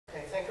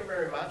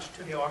very much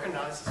to the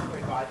organizers for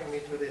inviting me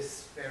to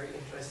this very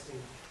interesting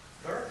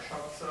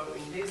workshop. So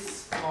in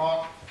this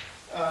talk,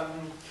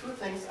 two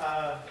things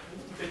are a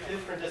little bit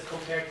different as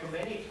compared to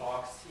many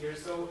talks here.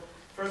 So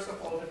first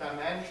of all, the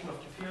dimension of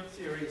the field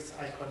series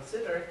I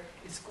consider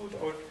is good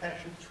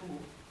old-fashioned 2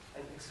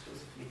 and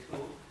exclusively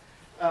 2.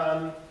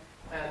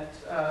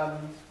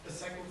 The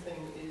second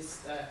thing is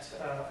that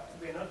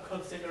we're not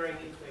considering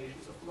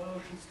equations of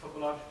motions,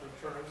 topological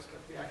terms,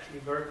 but we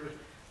actually work with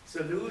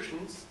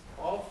solutions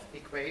of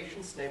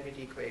equations, namely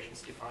the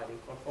equations defining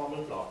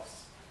conformal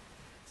blocks.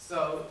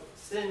 So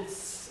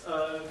since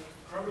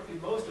probably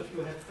most of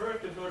you have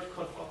heard the word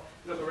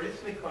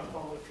logarithmic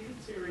conformal field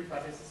theory,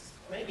 but this is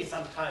maybe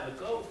some time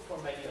ago for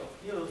many of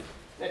you,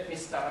 let me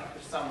start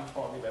with some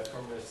formula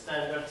from the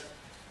standard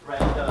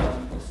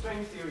random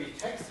string theory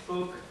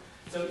textbook.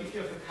 So if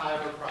you have a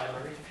chiral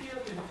primary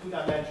field in a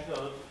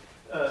two-dimensional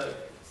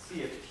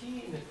CFT,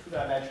 in a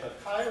two-dimensional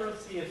chiral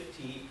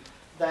CFT,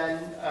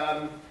 then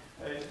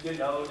you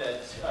know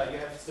that you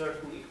have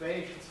certain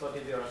equations for the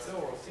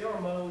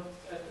Virasoro mode,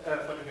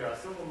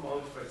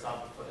 for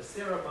example, for the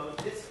zero mode,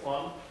 this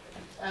one.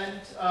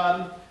 And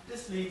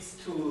this leads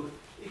to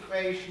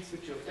equations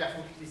which you've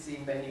definitely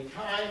seen many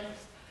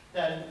times.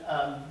 Then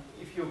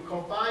if you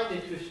combine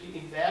it with the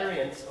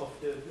invariance of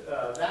the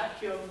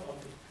vacuum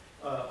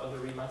on the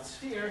Riemann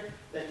sphere,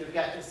 then you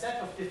get a set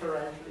of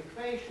differential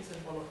equations,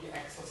 and one of the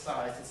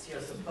exercises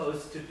you're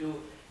supposed to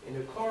do in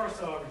the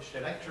course, or which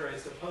the lecturer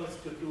is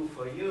supposed to do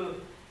for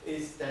you,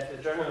 is that the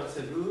general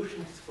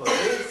solutions for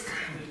this,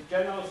 the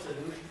general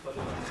solution for the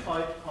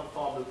two-point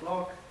conformal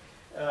block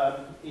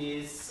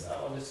is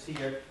on the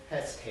sphere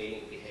has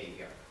scaling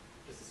behavior.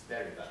 This is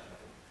very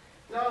valuable.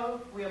 Now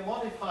we are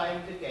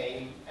modifying the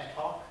game ad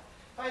hoc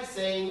by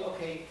saying,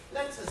 okay,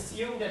 let's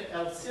assume that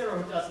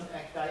L0 doesn't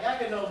act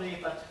diagonally,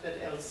 but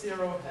that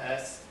L0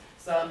 has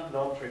some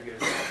non-trivial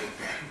value.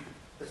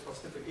 This was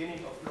the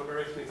beginning of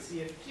logarithmic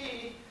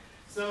CFT.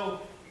 So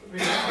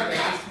remember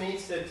that this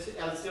means that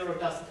L0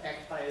 doesn't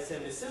act by a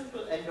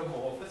semi-simple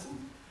endomorphism.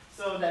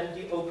 So then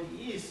the OPE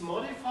is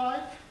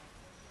modified,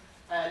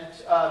 and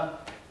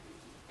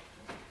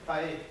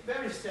by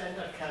very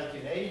standard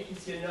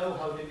calculations, you know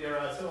how the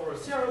Virasoro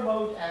zero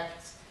mode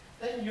acts.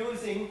 Then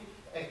using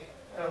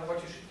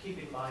what you should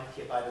keep in mind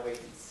here, by the way,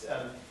 it's,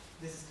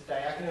 this is the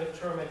diagonal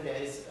term, and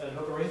there is a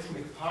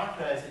logarithmic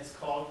partner, as it's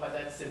called, but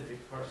that's simply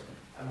because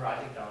I'm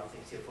writing down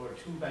things here for a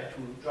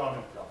 2x2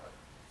 Jordan block.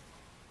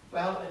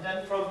 Well, and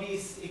then from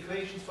these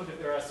equations for the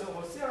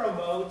Virasoro zero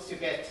modes, you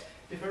get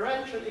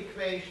differential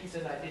equations,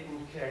 and I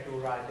didn't care to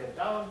write them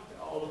down,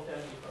 all of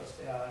them, because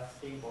there are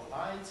 3 more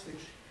lines,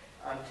 which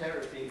are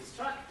terribly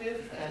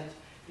instructive, and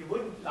you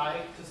wouldn't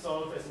like to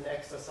solve as an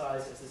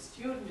exercise as a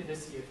student in a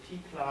CFT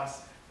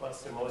class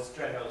what's the most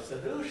general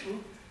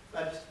solution,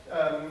 but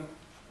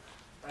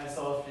I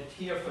solved it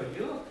here for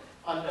you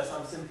under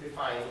some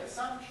simplifying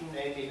assumption,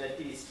 namely that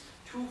these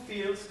two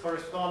fields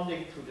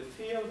corresponding to the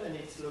field and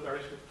its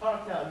logarithmic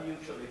partner are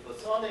mutually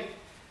bosonic,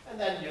 and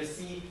then you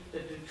see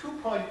that the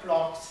two-point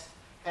blocks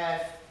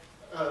have,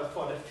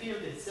 for the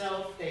field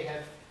itself, they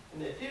have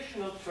an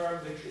additional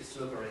term which is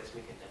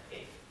logarithmic, and that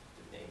gave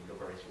the name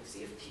logarithmic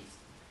CFTs.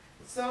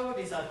 So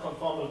these are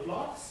conformal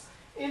blocks.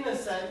 In a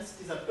sense,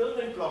 these are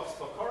building blocks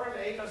for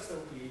correlators, so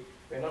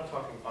we're not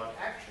talking about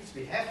actions.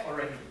 We have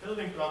already the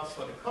building blocks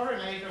for the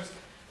correlators,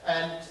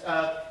 and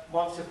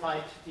once you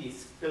find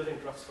these building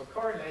blocks for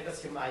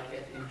correlators, you might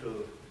get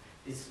into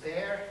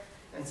despair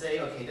and say,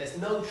 okay, there's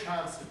no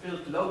chance to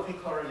build local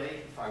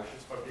correlating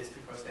functions for this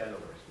because there are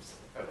logarithms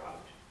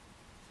around.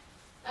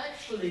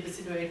 Actually, the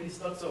situation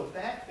is not so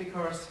bad,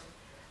 because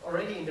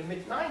already in the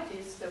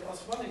mid-90s, there was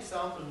one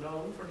example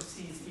known for the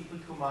C is equal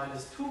to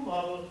 -2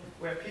 model,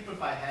 where people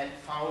by hand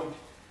found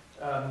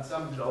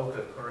some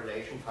local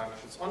correlation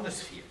functions on the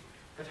sphere.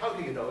 But how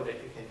do you know that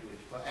you can do it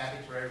for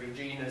arbitrary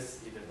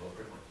genus in a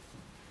local model?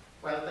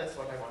 Well, that's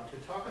what I want to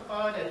talk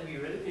about, and we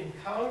will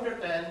encounter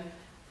then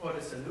for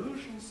the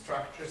solution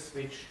structures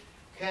which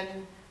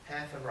can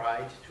have a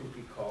right to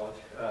be called,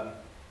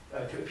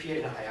 to appear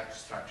in a hierarchy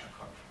structure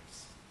conference.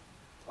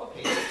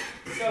 Okay,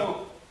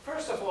 so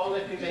first of all,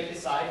 let me make a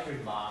side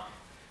remark.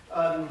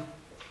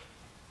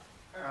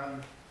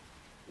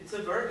 It's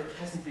a word that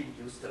hasn't been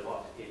used a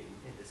lot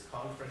in this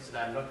conference, and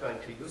I'm not going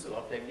to use a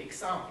lot, namely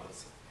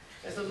examples.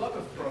 There's a lot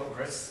of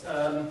progress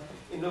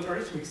in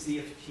logarithmic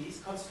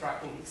CFTs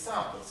constructing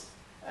examples,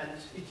 and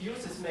it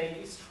uses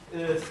mainly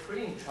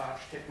screening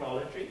charge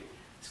technology.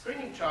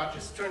 Screening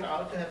charges turn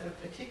out to have a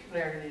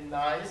particularly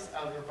nice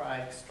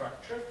algebraic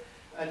structure,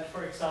 and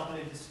for example,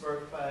 in this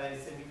work by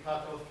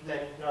Semikhatov,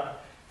 Lentner,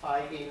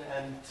 Feigin,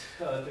 and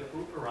the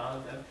group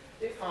around them,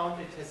 they found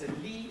it has a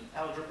Lie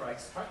algebraic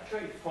structure.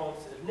 It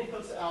forms a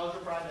Nichols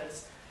algebra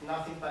that's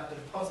nothing but the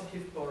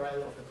positive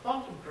Borel of the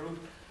quantum group.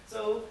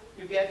 So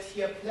you get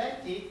here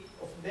plenty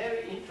of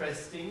very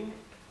interesting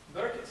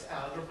vertex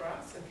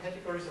algebras and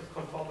categories of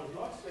conformal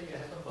blocks where you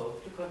have a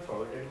hope to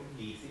control them in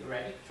Lie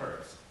theoretic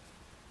terms.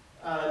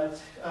 And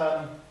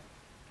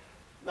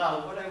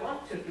now what I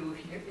want to do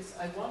here is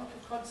I want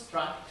to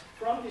construct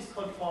from these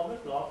conformal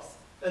blocks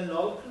a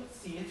local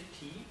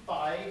CFT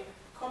by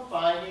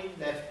combining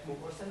left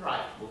movers and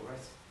right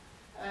movers.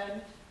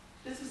 And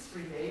this is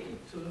related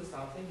to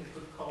something you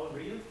could call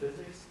real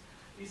physics.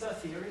 These are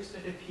theories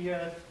that appear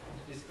in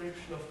the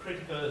description of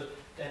critical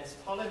dense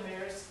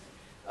polymers.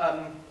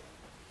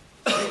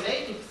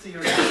 Related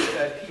theories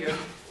that appear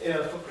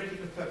for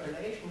critical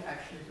population.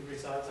 Actually, the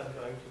results I'm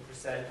going to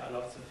present are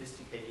not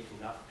sophisticated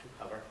enough to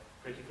cover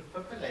critical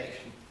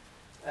population.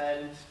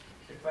 And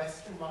the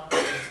question mark in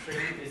the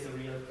string is a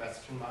real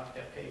question mark.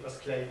 There are papers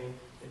claiming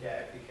that there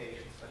are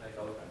applications, but I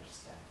don't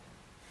understand.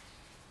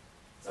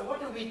 So what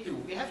do?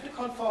 We have the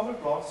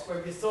conformal blocks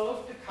where we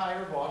solve the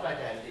chiral Ward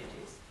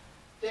identities.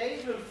 They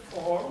will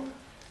form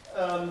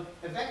a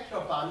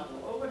vector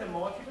bundle over the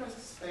modular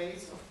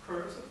space of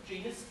curves of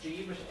genus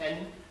G with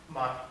n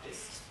marked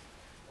disks.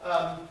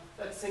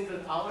 Let's single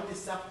out this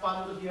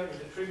sub-bundle here in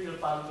the trivial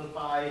bundle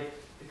by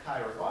the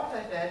chiral Ward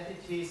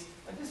identities,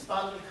 and this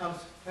bundle comes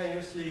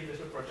famously with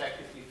a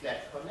projectively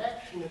flat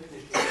connection, a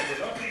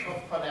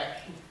homological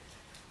connection.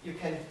 You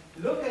can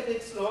look at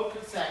its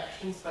local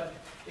sections, but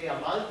they are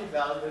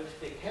multivalued.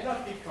 They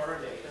cannot be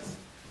correlators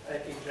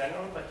in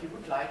general, but you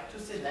would like to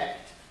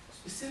select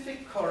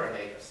specific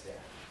correlators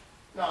there.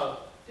 Now,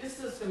 this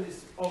system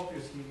is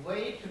obviously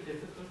way too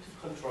difficult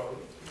to control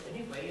in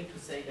any way to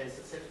say there's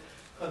a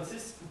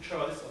consistent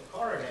choice of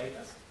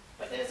correlators,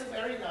 but there's a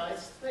very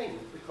nice thing,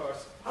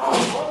 because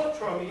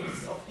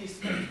monotromies of these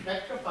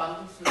vector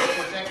bundles with a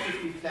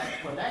projectively flat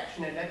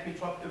connection, and let me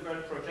drop the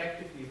word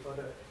projectively for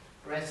the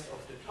rest of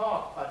the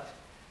talk, but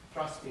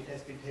trust me, it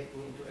has been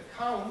taken into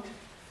account.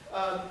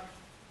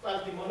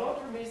 Well, the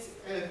monotromies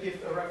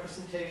give a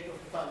representation of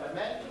the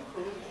fundamental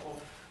group of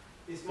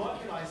this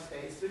moduli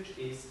space, which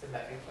is the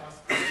mapping class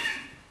group.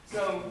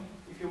 So,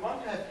 if you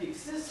want to have the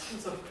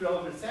existence of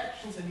global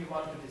sections and you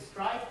want to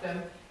describe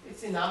them,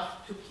 it's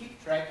enough to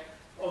keep track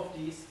of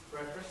these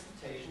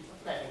representations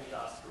of mapping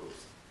class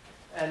groups.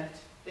 And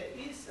there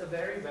is a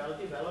very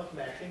well-developed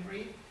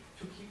machinery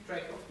to keep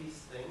track of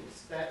these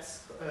things.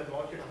 That's a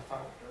modular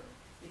functor.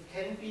 It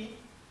can be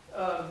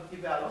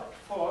developed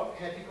for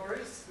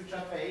categories which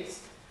are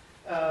based,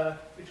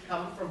 which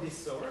come from this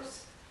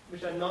source,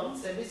 which are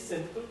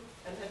non-semi-simple,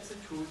 and that's a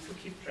tool to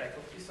keep track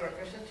of these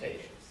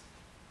representations.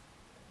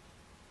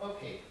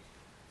 Okay,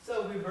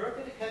 so we work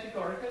at a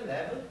categorical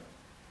level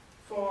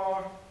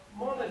for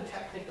more than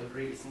technical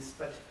reasons,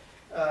 but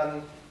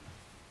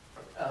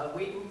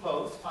we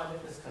impose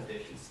finiteness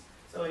conditions.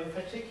 So in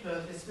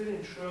particular, this will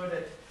ensure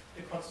that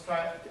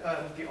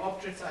the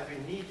objects I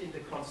will need in the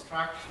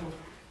construction,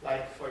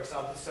 like for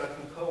example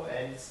certain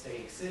coends, they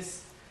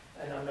exist,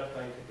 and I'm not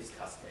going to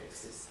discuss their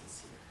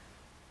existence here.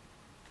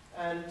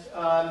 And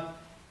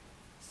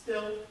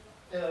still,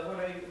 what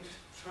I would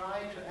try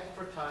to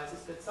advertise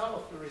is that some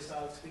of the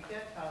results we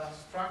get are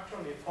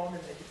structurally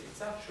formulated in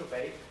such a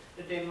way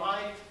that they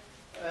might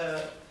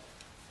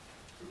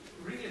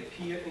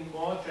reappear in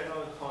more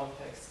general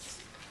contexts,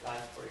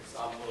 like, for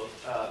example,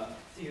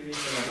 theories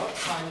that are not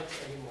finite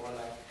anymore,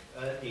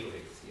 like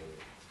theory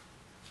theory.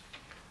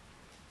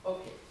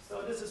 Okay,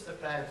 so this is the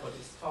plan for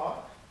this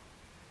talk.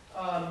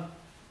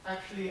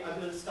 Actually, I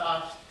will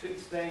start to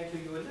explain to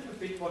you a little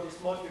bit what this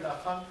modular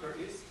functor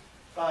is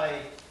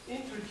by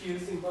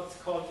introducing what's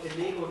called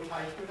a Lego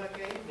Teichmüller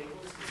game. Lego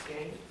is this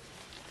game.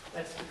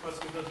 That's because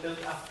we will build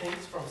up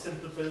things from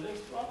simple building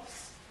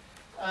blocks.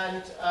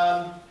 And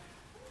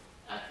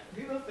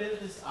we will build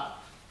this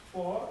up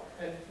for,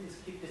 and please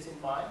keep this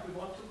in mind, we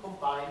want to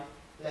combine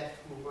left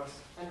movers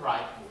and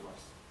right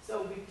movers.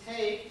 So we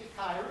take the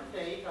chiral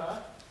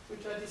data,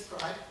 which are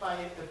described by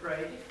a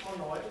braided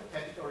monoid in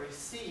category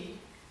C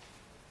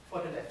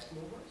for the left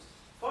movers.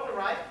 For the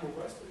right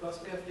movers, because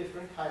we have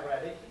different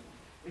chirality,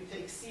 we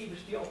take C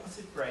with the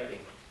opposite braiding.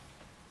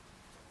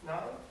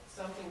 Now,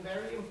 something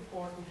very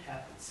important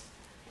happens.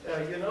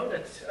 You know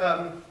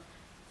that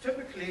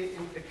typically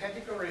in the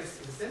categories,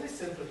 in the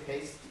semi-simple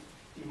case,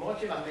 the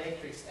modular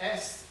matrix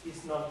S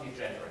is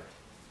non-degenerate.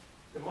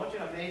 The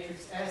modular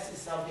matrix S is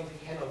something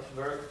we cannot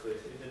work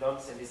with in the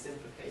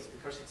non-semi-simple case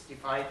because it's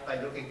defined by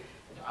looking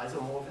at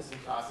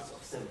isomorphism classes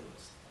of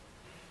symbols.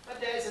 But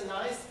there is a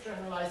nice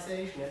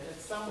generalization, and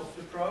that's some of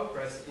the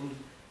progress in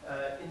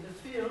the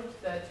field,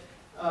 that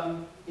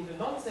in the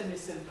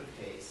non-semi-simple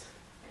case,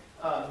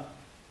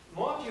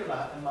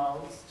 modular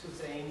amounts to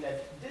saying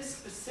that this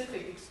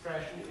specific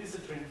expression is a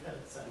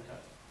Drinfeld center.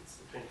 It's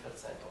the Drinfeld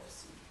center of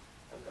C.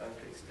 I'm going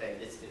to explain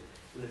this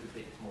a little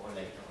bit more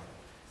later on.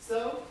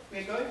 So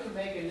we're going to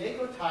make a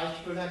Lego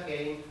Teichmüller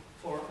game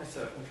for a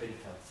certain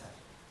Drinfeld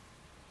center.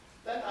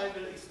 Then I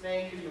will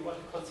explain to you what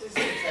a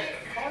consistent set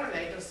of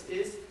correlators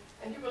is,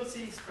 and you will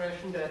see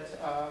expressions that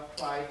are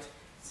quite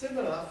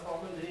similar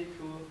formally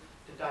to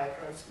the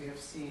diagrams we have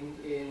seen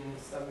in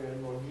Samuel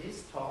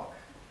Monier's talk.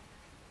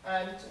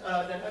 And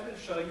then I will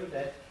show you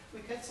that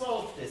we can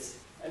solve this.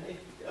 And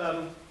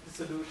the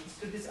solutions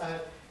to this are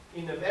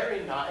in a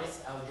very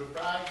nice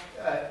algebraic,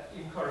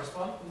 in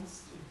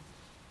correspondence,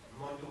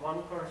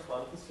 one-to-one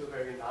correspondence to a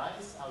very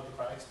nice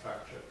algebraic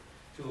structure,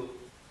 to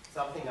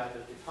something I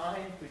will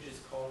define, which is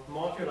called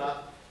modular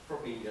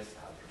Frobenius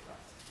algebra.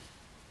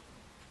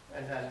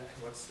 And then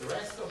towards the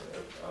rest of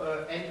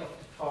the end of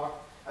the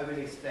talk, I will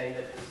explain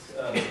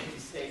that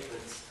these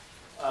statements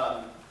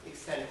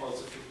extend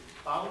also to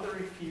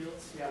boundary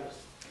fields. We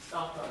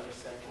start to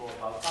understand more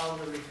about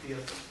boundary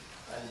fields,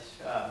 and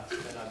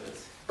then I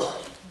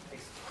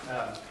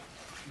will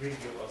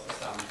review also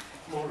some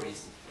more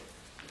recent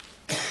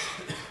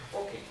fields.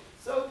 Okay,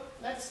 so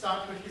let's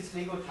start with this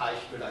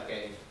Lego-Teichmüller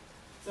game.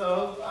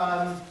 So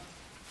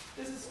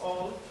this is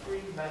all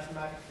really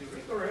mathematically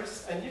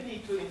rigorous, and you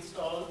need to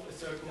install a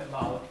certain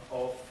amount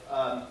of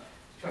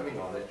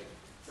terminology.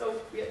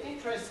 So we are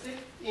interested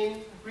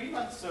in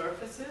Riemann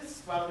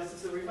surfaces. Well, this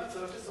is a Riemann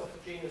surface of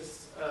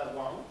genus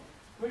 1,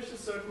 with a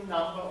certain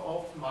number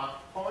of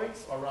marked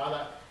points, or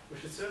rather,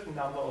 with a certain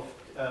number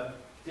of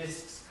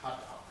disks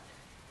cut out.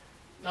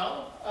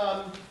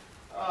 Now,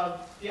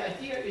 the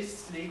idea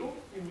is Lego.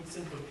 You need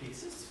simple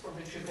pieces from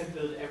which you can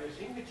build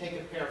everything. We take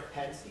a pair of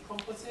pens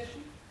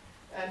decomposition,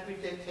 and we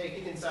then take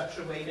it in such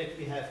a way that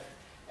we have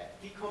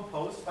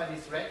decomposed by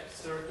these red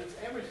circles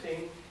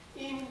everything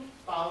in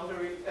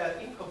boundary,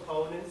 in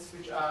components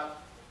which are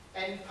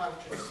n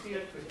functions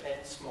filled with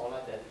n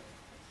smaller than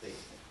 3.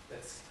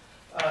 That's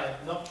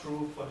not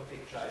true for the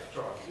picture I've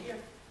drawn here,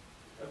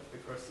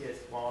 because here's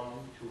 1,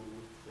 2,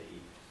 3,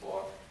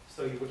 4.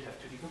 So you would have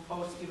to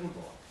decompose even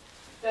more.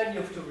 Then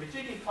you have to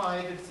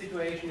rigidify the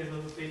situation a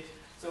little bit.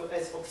 So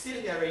as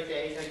auxiliary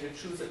data, you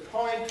choose a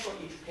point for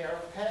each pair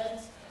of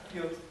pens.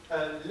 You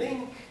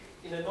link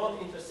in a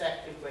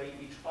non-intersective way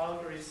each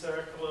boundary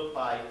circle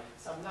by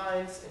some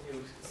lines, and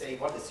you say,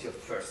 what is your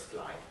first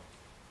line?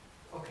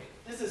 Okay,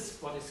 this is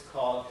what is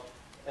called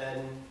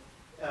an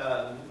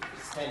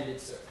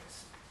extended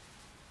surface.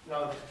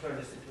 Now to turn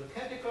this into a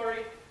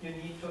category, you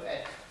need to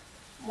add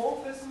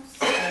morphisms,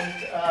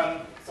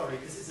 and sorry,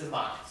 this is a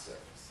marked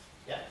surface.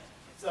 Yeah.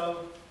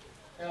 So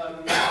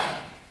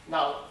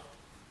now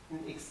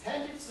an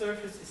extended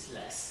surface is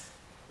less.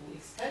 An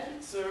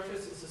extended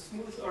surface is a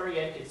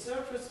smooth-oriented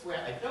surface where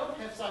I don't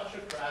have such a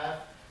graph.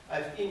 I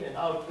have in and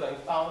outgoing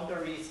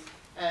boundaries,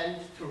 and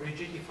to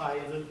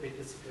rigidify a little bit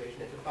the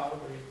situation at the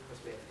boundary,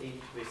 because we have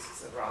 8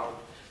 twists around,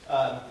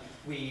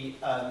 we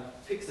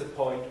fix a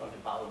point on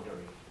the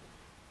boundary.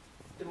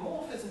 The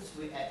morphisms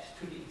we add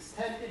to the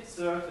extended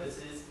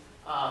surfaces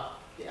are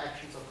the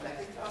actions of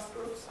mapping class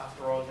groups.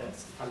 After all,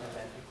 that's the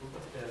fundamental group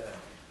of the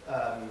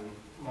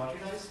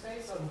moduli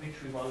space on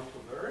which we want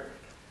to work.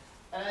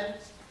 And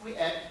we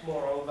add,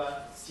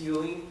 moreover,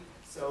 sewing.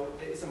 So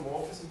there is a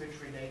morphism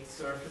which relates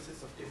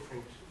surfaces of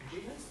different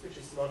genus, which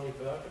is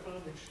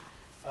non-invertible, which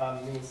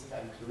means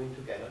that I'm gluing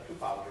together two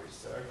boundary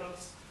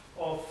circles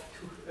of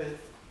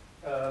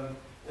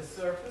a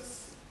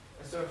surface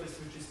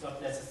which is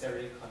not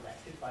necessarily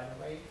connected, by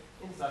the way,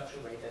 in such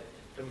a way that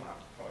the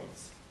marked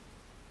points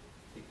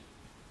fit.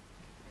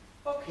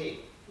 Okay,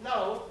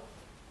 now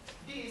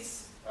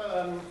these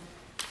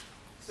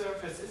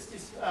surfaces,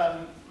 these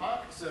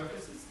marked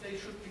surfaces, they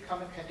should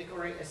become a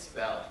category as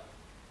well.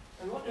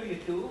 And what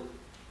do?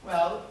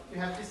 Well, you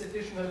have these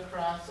additional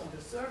graphs on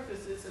the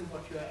surfaces, and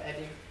what you are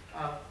adding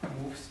are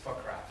moves for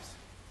graphs.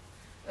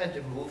 And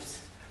the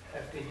moves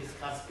have been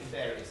discussed in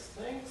various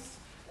things,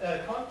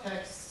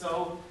 contexts.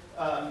 So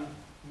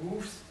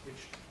moves,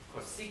 which of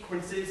course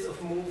sequences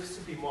of moves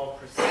to be more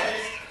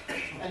precise,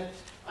 and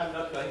I'm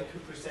not going to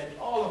present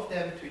all of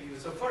them to you.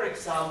 So for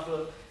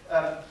example,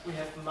 we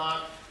have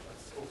marked,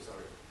 oh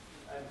sorry,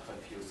 I'm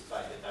confused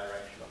by the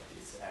direction of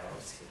these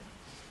arrows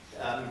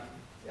here.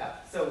 Yeah,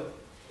 so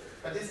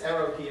but this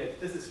arrow here,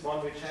 this is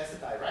one which has a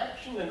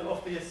direction, and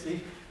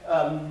obviously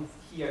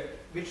here,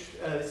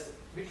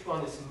 which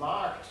one is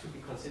marked to be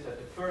considered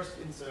the first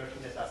insertion,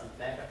 that doesn't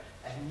matter.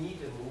 I need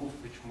a move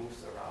which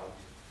moves around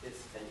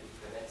this and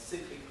implements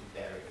cyclic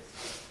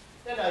variables.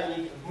 Then I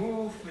need a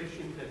move which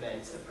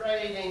implements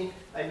abrading.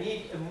 I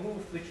need a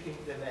move which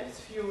implements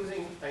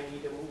fusing. I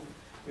need a move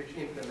which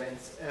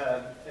implements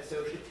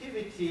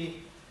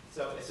associativity.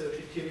 So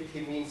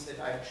associativity means that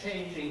I'm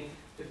changing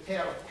the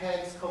pair of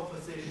pens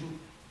composition.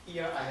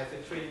 Here I have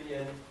a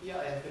trillion, here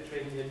I have a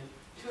trillion,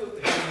 a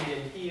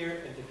trillion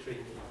here, and a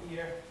trillion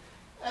here.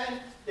 And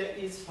there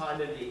is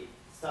finally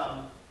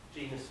some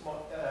genus 1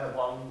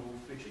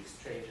 move which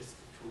exchanges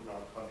the two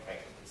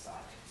non-contractible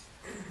sides.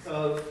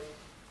 So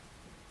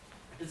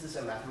this is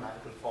a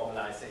mathematical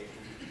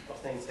formalization of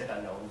things that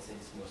are known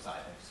since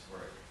Mosaic's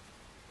work.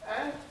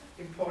 And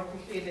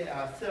importantly, there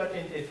are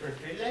 13 different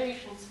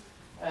relations,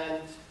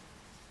 and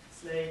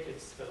it's late,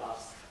 it's the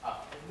last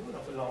afternoon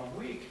of a long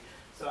week,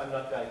 so I'm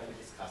not going to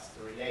discuss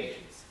the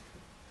relations.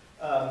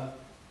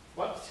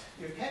 What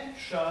you can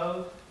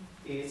show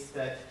is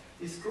that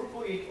this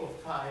groupoid of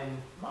fine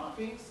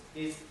markings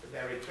is a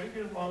very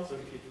trivial one, so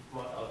if you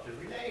mod out the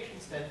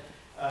relations, then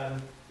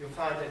you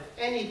find that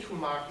any two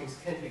markings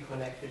can be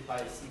connected by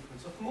a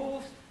sequence of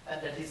moves,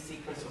 and that this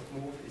sequence of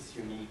moves is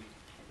unique.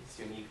 It's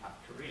unique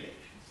up to relations.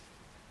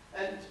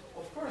 And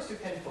of course, you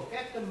can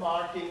forget the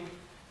marking,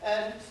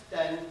 and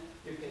then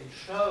you can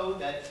show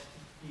that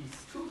these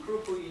two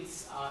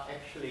groupoids are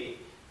actually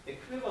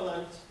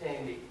equivalent,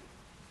 namely,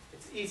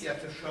 it's easier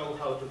to show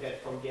how to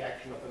get from the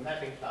action of a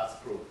mapping class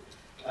group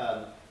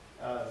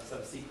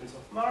some sequence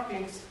of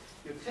markings.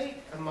 You take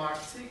a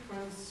marked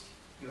sequence,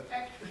 you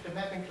act with the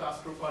mapping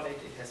class group on it,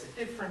 it has a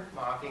different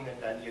marking,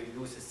 and then you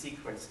use a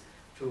sequence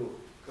to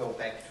go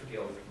back to the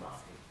old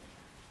marking.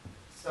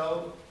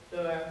 So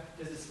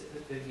this is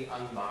the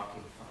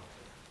unmarking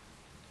function.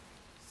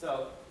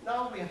 So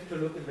now we have to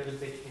look a little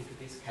bit into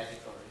these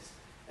categories.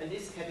 And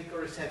these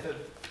categories have a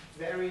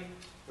very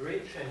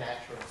rich and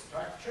natural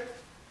structure.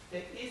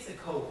 There is a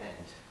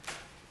co-end.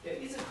 There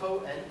is a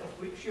co-end of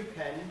which you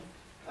can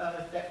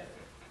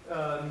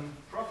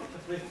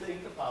profitably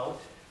think about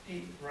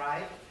the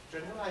right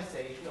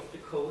generalization of the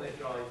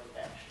co-adjoint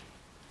action.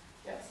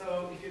 Yeah,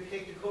 so if you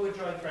take the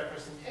co-adjoint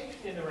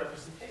representation in a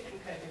representation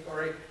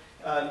category,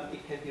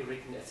 it can be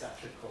written as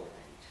such a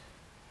co-end.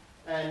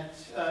 And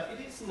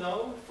it is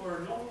known for a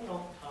long,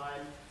 long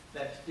time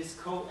that this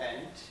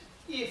co-end,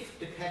 if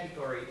the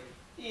category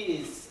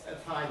is a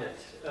finite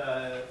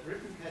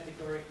written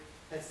category,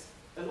 has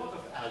a lot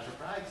of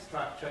algebraic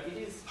structure. It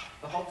is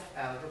a Hopf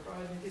algebra,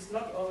 and it is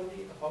not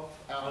only a Hopf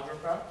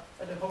algebra,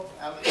 but a Hopf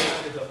algebra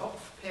with a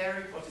Hopf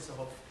pairing. What is a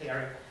Hopf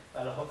pairing?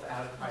 Well, a Hopf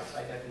algebra is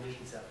by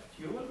definition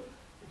self-dual.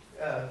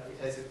 It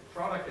has a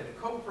product and a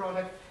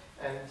co-product,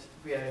 and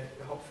where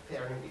the Hopf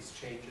pairing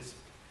exchanges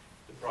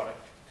the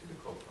product to the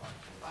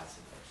co-product and vice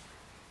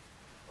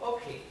versa.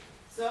 Okay,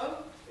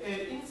 so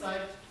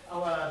inside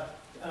our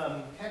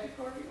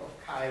category of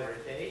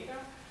chiral data,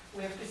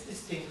 we have this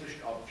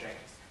distinguished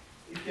objects.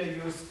 If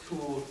you use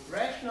two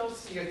rational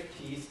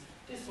CFTs,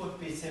 this would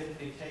be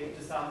simply take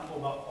the sum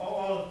over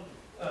all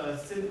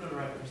simple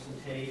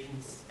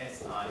representations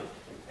SI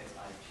and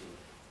SI2.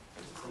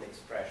 This is an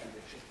expression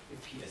which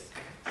appears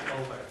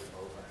over and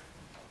over.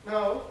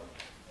 Now,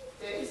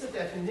 there is a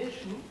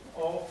definition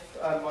of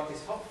what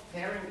this Hopf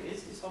pairing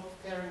is. This Hopf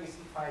pairing is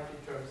defined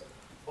in terms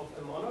of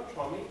a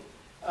monotomy.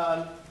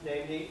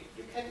 Namely,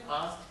 you can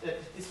ask that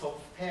this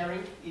Hopf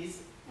pairing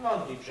is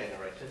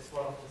non-degenerate. That's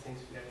one of the things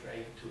we are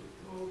trying to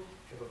do.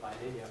 If you have a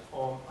bilinear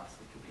form, ask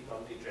it to be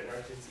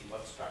non-degenerate and see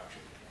what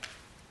structure we have.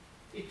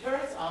 It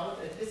turns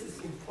out that this is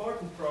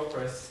important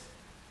progress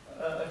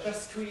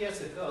just 2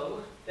 years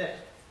ago, that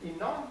the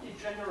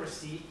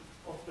non-degeneracy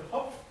of the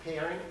Hopf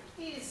pairing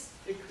is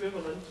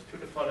equivalent to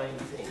the following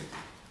thing.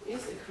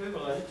 Is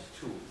equivalent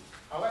to,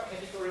 our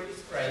category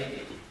is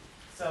graded.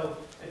 So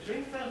a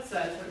Drinfeld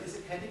center is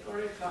a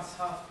category plus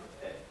half,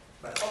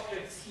 but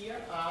objects here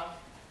are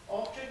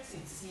objects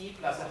in C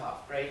plus a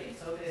half grading,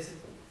 so there's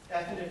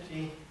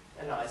definitely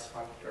a nice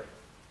factor.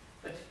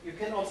 But you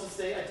can also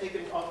say I take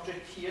an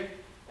object here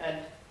and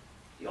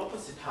the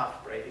opposite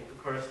half grading,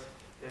 because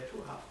there are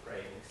two half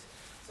gradings.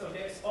 So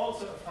there's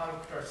also a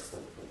functor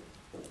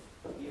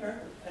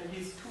here, and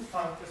these two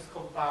functors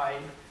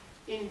combine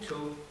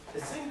into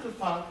a single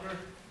functor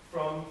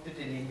from the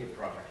delinear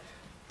product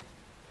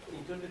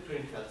into the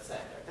Drinfeld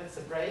center. That's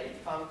a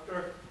braided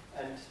functor,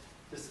 and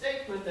the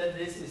statement that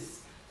this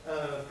is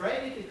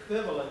braided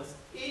equivalence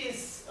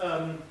is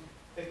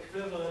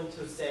equivalent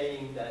to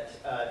saying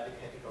that the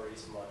category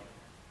is modular.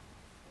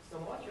 So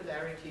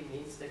modularity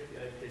means that we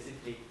are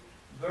implicitly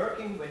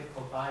working when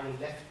combining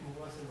left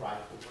movers and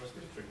right movers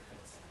with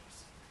Drinfeld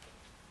centers.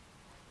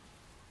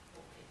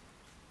 Okay.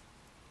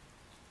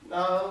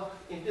 Now,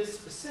 in this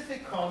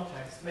specific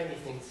context, many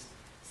things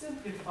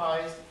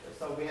simplify.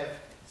 So we have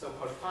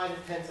so-called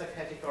finite tensor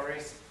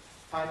categories.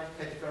 Finite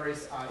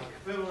categories are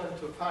equivalent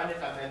to finite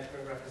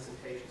dimensional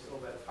representations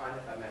over a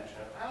finite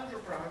dimensional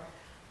algebra.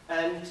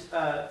 And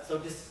so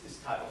this is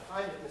type of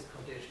finiteness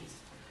conditions.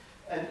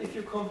 And if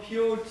you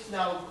compute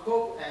now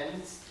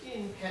co-ends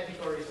in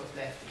categories of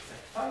left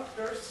exact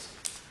functors,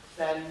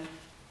 then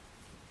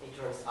it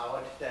turns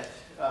out that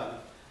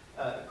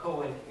a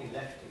co-end in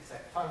left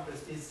exact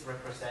functors is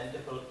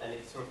representable, and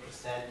it's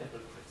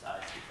representable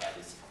precisely by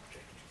this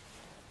object.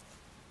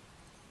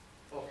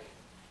 Okay.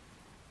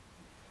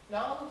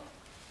 Now,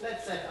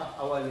 let's set up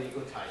our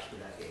Lego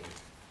Teichmüller game.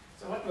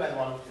 So what do I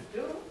want to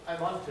do? I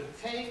want to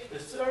take the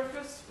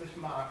surface with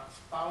marked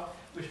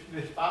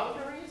with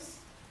boundaries,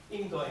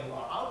 ingoing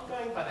or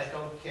outgoing, but I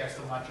don't care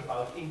so much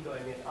about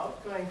ingoing and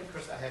outgoing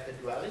because I have a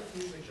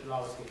duality which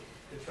allows me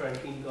to turn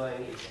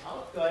ingoing into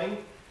outgoing,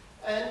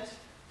 and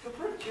to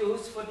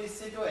produce for this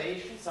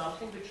situation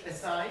something which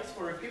assigns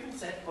for a given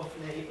set of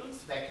labels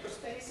vector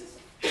spaces,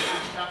 which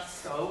does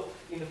so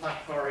in a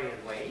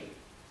factorial way,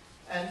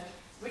 and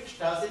which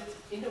does it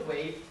in a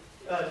way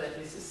that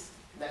this is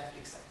left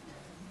exact.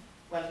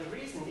 Well, the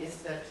reason is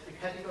that the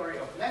category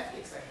of left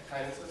exact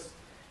tensors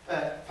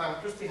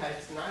functors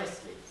behaves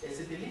nicely. There's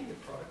a delinear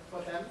product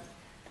for them,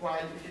 while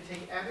if you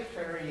take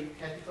arbitrary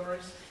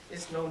categories,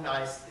 there's no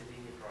nice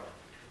delinear product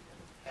between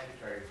them,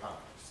 arbitrary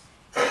functors.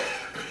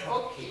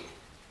 Okay,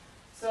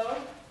 so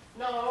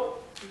now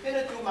you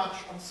cannot do much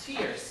on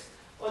spheres.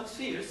 On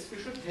spheres, you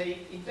should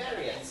take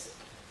invariance,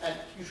 and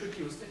you should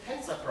use the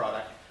tensor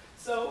product.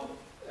 So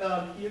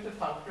here the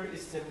functor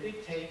is simply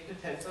take the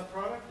tensor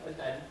product and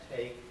then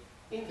take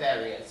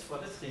invariance for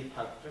the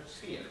three-punctured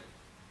sphere.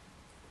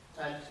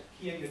 And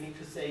here you need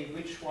to say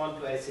which one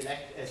do I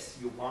select as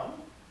U1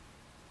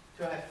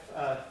 to have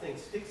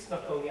things fixed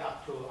not only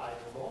up to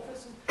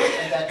isomorphism,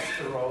 and that's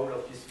the role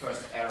of this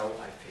first arrow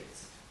I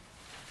fixed.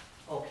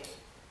 Okay.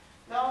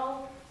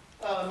 Now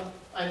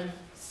I'm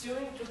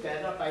sewing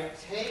together by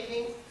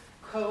taking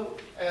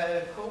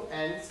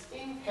co-ends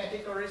in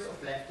categories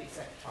of left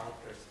exact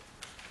functors.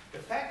 The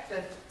fact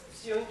that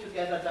sewing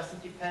together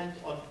doesn't depend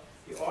on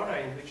the order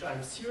in which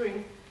I'm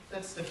sewing,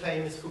 that's the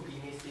famous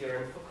Fubini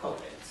theorem for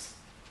co-ends.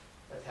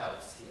 That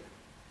helps here.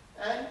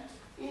 And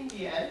in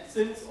the end,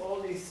 since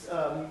all these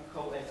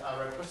co-ends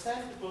are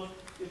representable,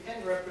 you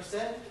can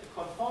represent a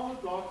conformal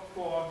block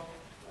for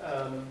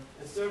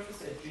a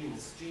surface at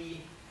genus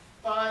G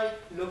by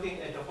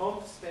looking at a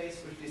home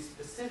space with this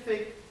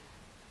specific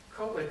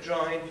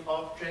co-adjoint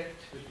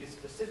object with this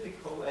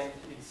specific co-end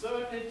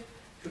inserted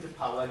to the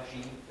power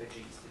G, where G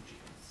is the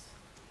genus.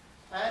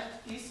 And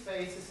these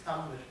spaces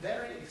come with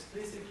very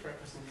explicit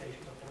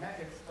representations of the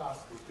matrix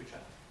class group, which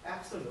are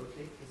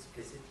absolutely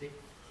explicitly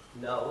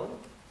known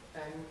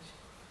and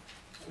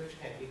which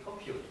can be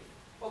computed.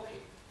 Okay.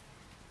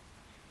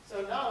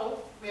 So now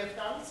we have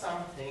done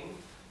something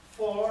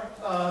for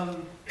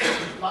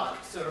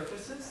marked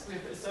surfaces.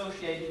 We've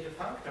associated a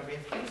functor. We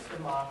have used the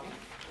marking.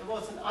 There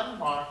was an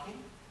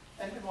unmarking,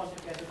 and we want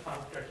to get a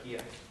functor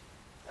here.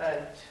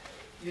 And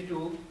you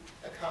do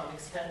a Kahn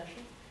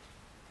extension.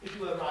 You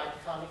do a right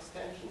Kahn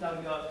extension. Now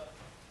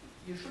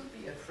you should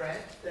be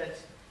afraid that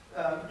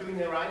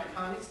doing a right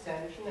Kahn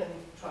extension and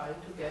trying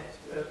to get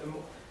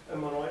a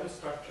monoidal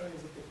structure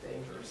is a bit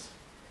dangerous.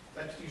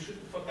 But you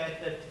shouldn't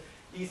forget that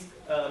these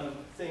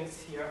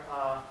things here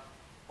are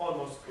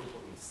almost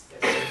groupoids.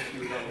 There's very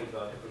few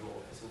non-invertible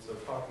morphisms, so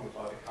talking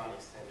about a Kahn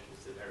extension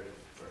is a very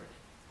good word.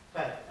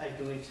 But I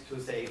do it to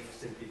save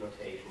simply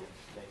notation and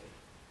make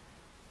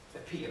it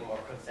appear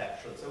more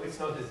conceptual. So it's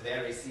not a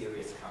very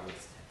serious Kahn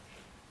extension.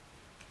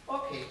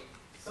 Okay,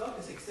 so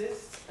this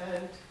exists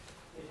and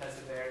it has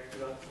a very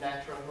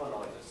natural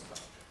monoidal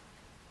structure.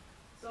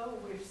 So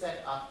we've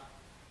set up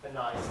a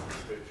nice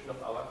description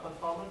of our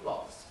conformal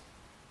blocks.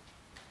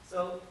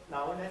 So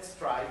now let's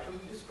try to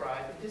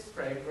describe in this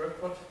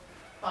framework what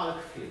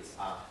bulk fields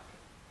are.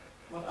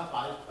 What are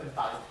bulk and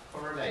bulk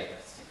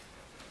correlators?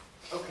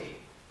 Okay,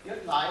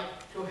 you'd like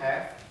to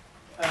have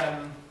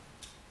an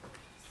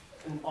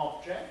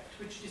object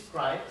which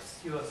describes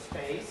your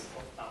space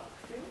of bulk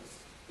fields.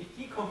 It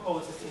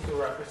decomposes into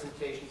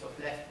representations of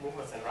left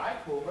movers and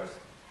right movers.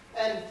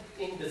 And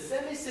in the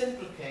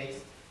semi-simple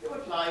case, you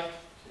would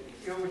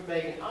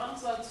make an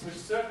ansatz with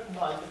certain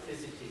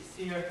multiplicities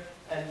here,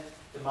 and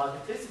the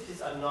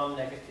multiplicities are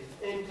non-negative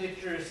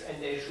integers,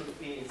 and they should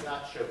be in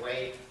such a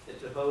way that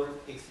the whole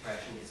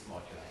expression is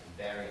modular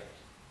invariant.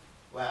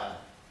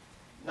 Well,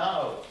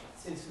 now,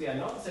 since we are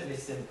not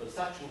semi-simple,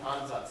 such an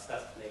ansatz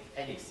doesn't make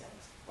any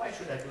sense. Why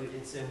should I do it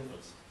in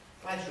simples?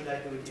 Why should I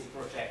do it in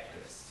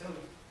projectors? So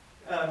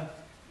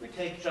we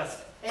take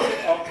just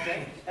any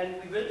object,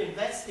 and we will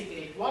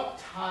investigate what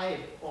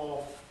type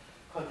of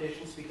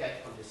conditions we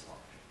get from this object.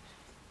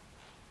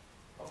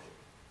 Okay.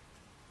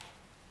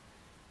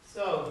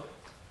 So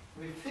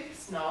we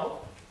fix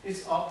now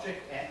this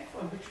object F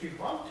on which we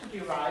want to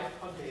derive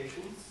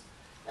conditions,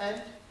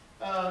 and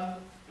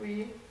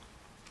we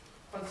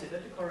consider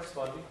the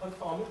corresponding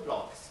conformal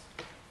blocks.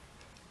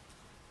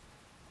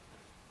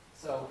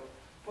 So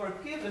for a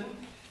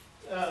given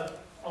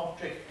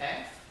object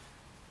F,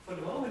 for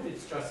the moment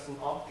it's just an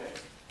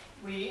object,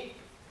 we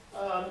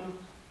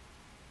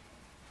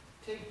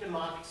take the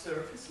marked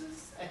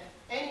surfaces. At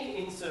any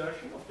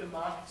insertion of the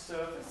marked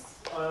surface,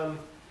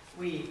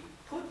 we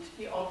put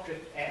the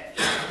object F,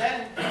 and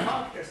then the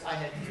functors I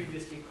had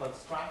previously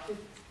constructed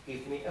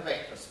give me a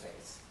vector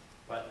space.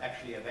 Well,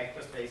 actually a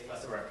vector space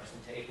plus a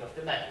representation of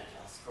the matrix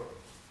class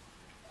group.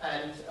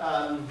 And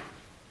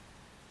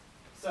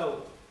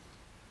so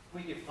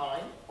we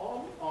define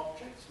all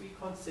objects we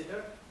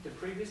consider the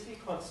previously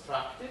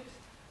constructed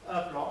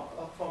block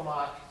of for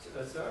marked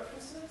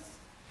surfaces,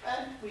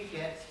 and we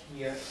get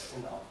here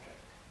an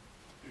object.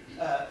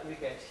 We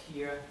get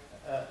here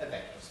a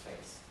vector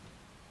space.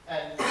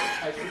 And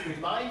I should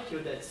remind you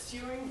that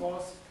sewing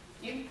was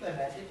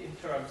implemented in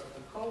terms of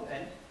a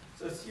co-end,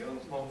 so sewing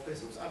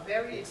morphisms are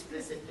very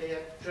explicit. They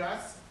are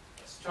just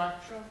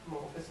structure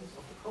morphisms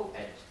of the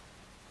co-end.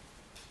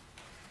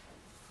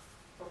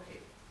 Okay.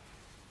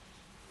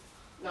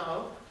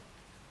 Now,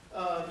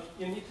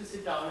 you need to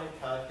sit down and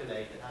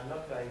calculate it. I'm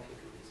not going to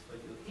do this for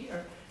you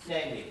here.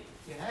 Namely,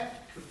 you have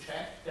to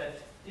check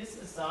that this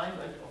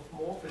assignment of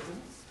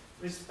morphisms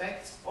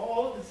respects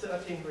all the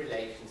 13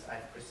 relations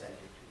I've presented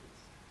to you.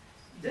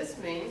 This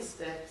means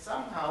that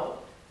somehow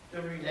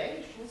the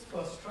relations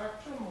for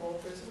structure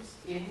morphisms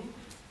in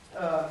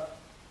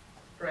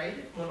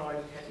braided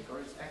monoidal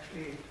categories,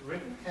 actually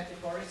written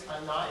categories,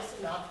 are nice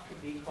enough to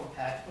be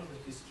compatible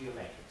with this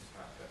geometric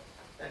structure.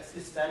 That's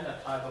the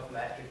standard type of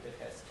magic that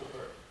has to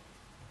work.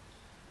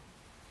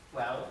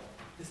 Well,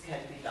 this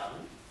can be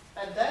done.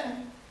 And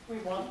then we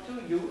want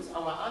to use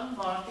our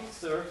unmarking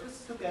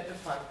surface to get a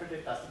functor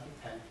that doesn't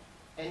depend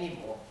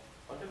anymore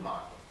on the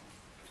marking.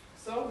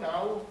 So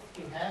now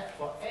you have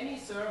for any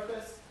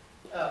surface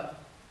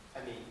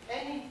I mean,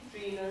 any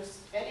genus,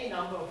 any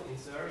number of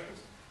insertions,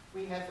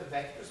 we have a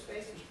vector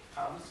space which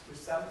comes with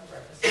some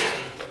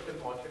representation of the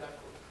modular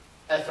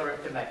group, sorry,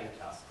 the mapping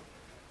class group.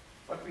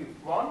 What we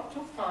want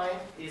to find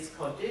is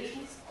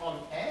conditions on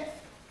F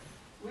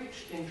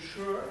which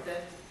ensure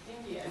that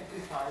in the end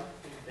we find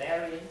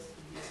invariance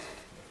in these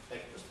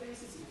vector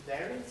spaces,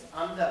 invariance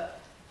under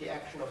the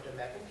action of the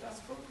mapping class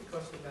group,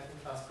 because the mapping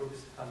class group is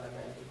a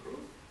fundamental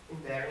group.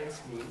 Invariance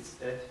means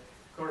that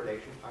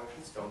correlation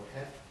functions don't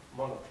have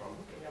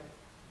monotromic, they are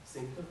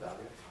single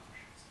valued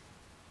functions.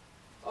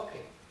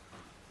 Okay,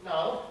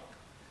 now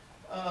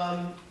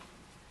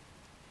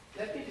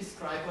let me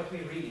describe what we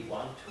really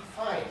want to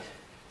find.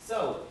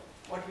 So,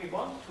 what we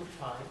want to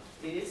find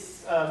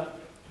is the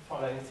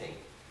following thing.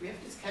 We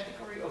have this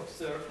category of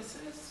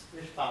surfaces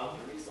with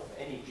boundaries of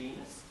any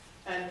genus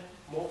and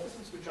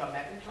morphisms which are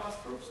mapping class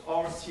groups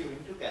all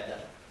sewing together.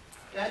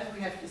 Then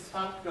we have this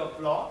functor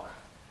block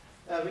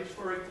which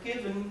for a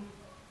given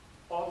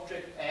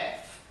object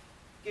F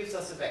gives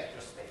us a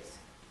vector space.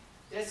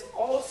 There's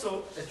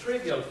also a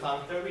trivial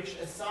functor which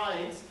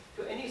assigns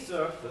to any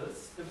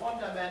surface the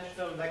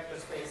one-dimensional vector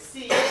space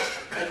C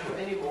and to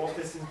any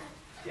morphism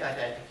the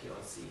identity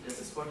on C. This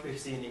is what we've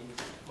seen in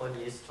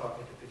Monier's talk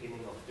at the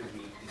beginning of the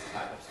week, this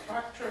type of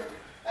structure.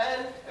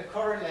 And a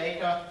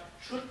correlator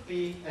should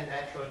be a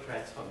natural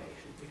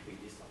transformation between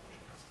these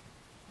objects.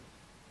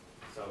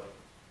 So,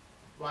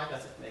 why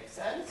does it make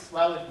sense?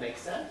 Well, it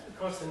makes sense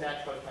because the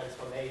natural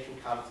transformation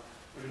comes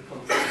with a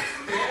complete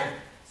sphere.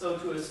 So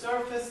to a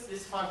surface,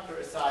 this functor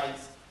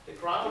assigns the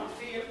ground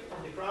field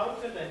and the ground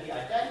field and the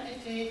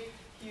identity.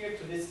 Here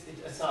to this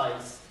it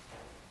assigns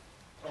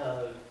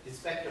these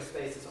vector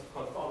spaces of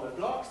conformal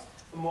blocks.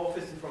 The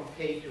morphism from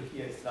K to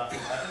here is nothing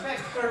but a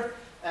vector.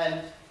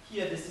 And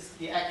here this is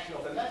the action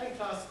of a mapping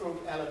class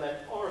group element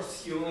or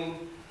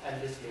sewing,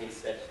 and this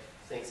means that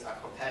things are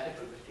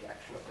compatible with the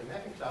action of the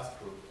mapping class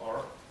group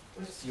or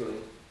with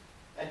sewing.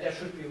 And there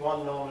should be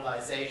one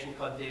normalization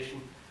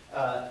condition,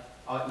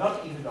 or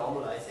not even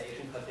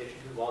normalization condition,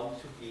 we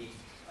want to be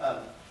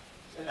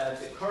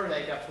the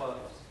correlator for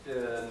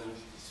the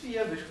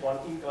sphere with one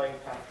ingoing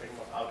functoring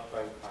or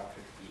outgoing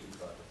functoring to be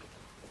inverted.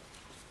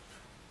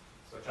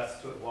 So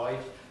just to avoid,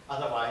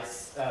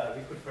 otherwise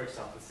we could, for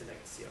example,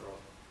 select 0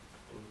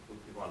 and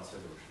would be one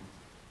solution,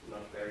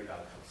 not very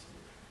welcome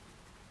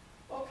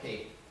solution.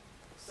 Okay,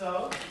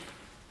 so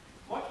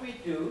what we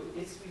do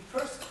is we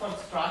first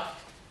construct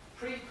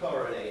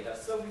pre-correlators.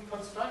 So we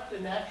construct a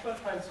natural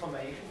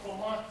transformation for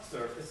marked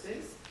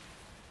surfaces,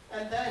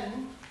 and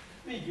then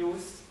we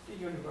use the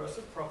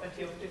universal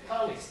property of the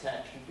Kahn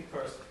extension,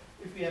 because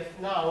if we have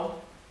now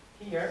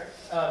here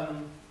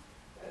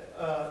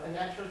a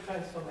natural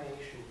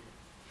transformation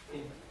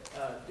in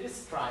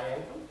this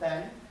triangle,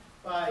 then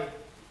by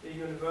the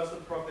universal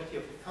property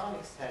of the Kahn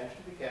extension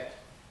we get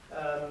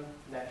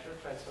natural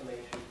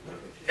transformation,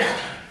 which is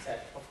a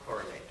set of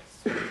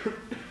correlators.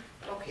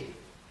 Okay.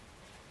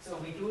 So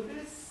we do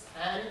this,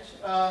 and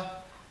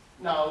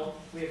now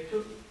we have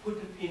to put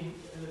it in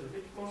a little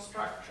bit more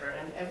structure.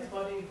 And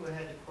everybody who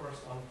had a course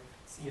on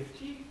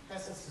CFT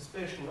has a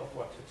suspicion of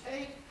what to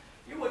take.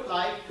 You would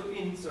like to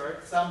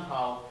insert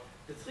somehow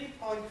the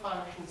 3-point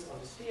functions on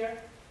the sphere,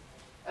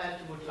 and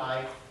you would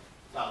like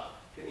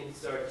to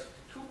insert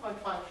the 2-point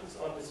functions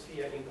on the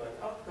sphere, ingoing,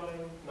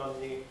 outgoing,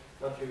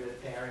 non-trivial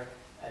pairing,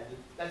 and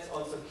let's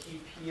also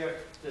keep here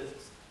the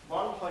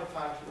 1-point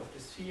function of the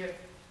sphere.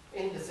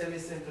 In the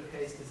semi-simple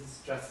case, this is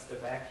just a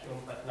vacuum,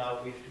 but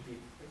now we have to be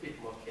a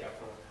bit more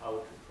careful on how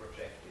to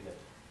project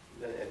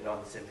in a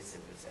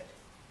non-semi-simple setting.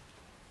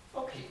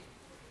 Okay,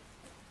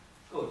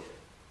 good.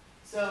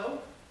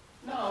 So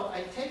now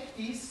I take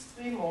these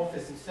 3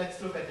 morphisms.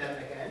 Let's look at them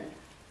again.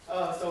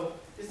 So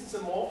this is a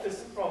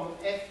morphism from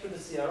F to the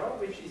 0,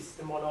 which is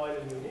the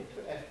monoidal unit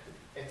to F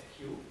to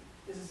FQ.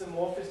 This is a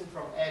morphism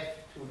from F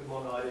to the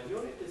monoidal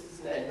unit. This is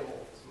an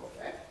endomorphism of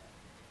F.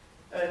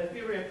 And we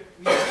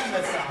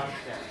remassage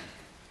them.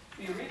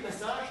 We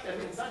remassage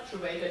them in such a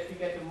way that we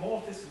get a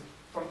morphism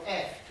from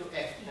F to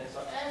F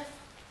tensor F.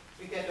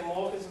 We get a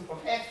morphism from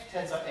F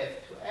tensor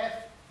F to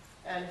F.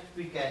 And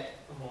we get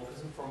a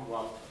morphism from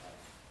 1 to F.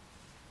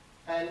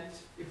 And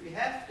if we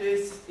have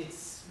this,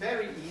 it's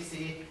very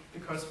easy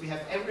because we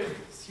have everything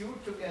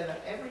sewed together,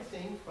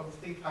 everything from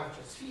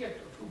 3-punctured sphere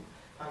to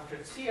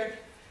 2-punctured sphere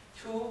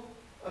to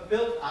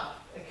build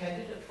up a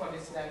candidate for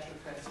this natural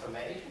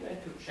transformation and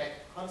to check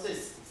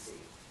consistency.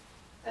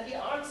 And the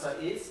answer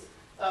is,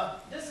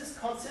 this is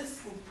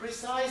consistent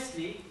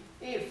precisely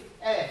if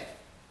F,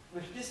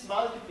 with this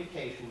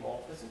multiplication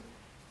morphism,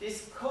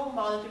 this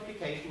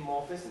co-multiplication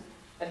morphism,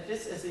 and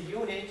this as a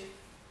unit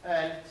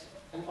and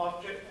an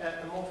object,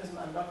 a morphism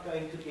I'm not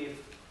going to give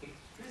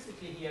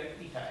explicitly here,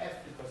 eta F,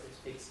 because it's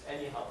fixed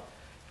anyhow,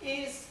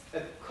 is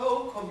a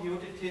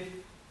co-commutative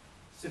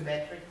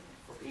symmetric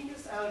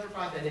Frobenius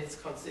algebra, then it's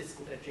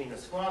consistent at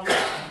genus 1,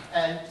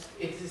 and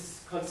it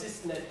is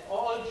consistent at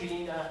all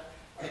genera,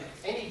 at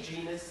any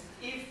genus,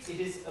 if it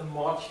is a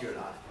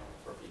modular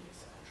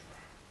Frobenius algebra.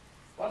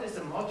 What is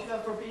a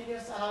modular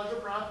Frobenius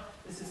algebra?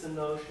 This is a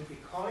notion we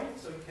coined,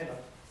 so you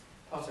cannot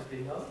possibly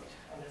not,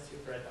 unless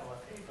you've read our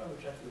paper,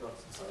 which I do not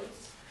suppose.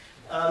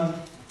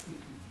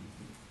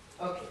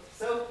 Okay,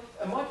 so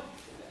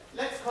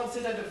let's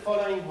consider the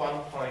following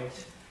one-point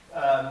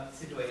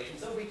situation.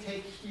 So we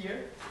take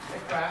here a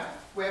graph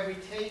where we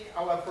take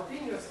our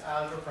Frobenius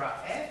algebra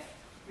F,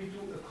 we do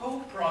a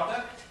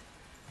co-product,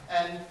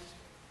 and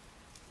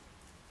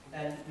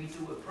then we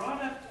do a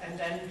product, and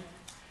then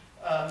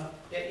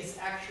there is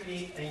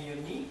actually a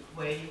unique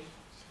way.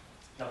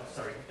 No,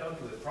 sorry, don't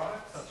do a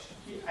product. So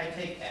here I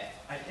take F.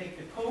 I take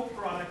the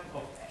co-product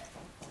of F.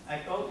 I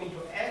go into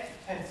F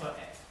tensor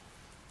F.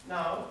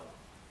 Now,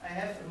 I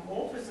have a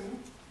morphism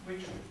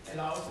which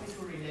allows me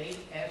to relate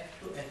F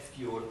to F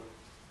dual.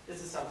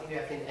 This is something you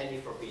have in any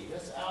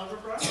Frobenius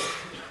algebra.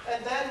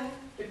 And then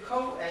the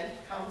co-end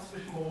comes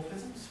with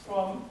morphisms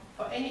for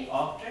any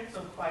object,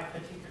 so quite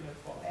particular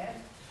for F,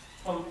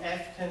 from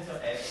F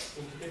tensor F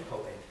into the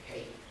co-end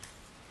K.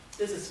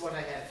 This is what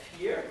I have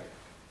here.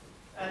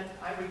 And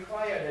I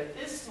require that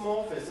this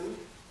morphism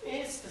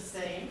is the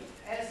same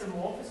as the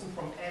morphism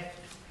from F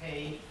to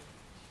K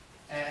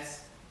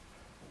as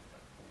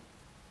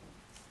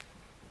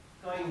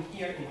going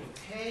here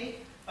into K,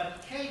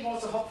 but K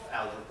was a Hopf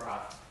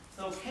algebra.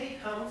 So K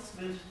comes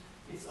with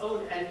its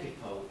own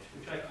antipode,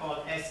 which I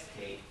call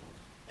SK.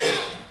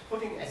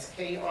 Putting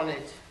SK on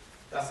it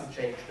doesn't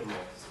change the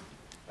morphism.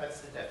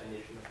 That's the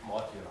definition of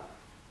modular.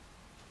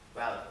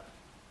 Well,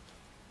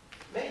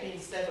 maybe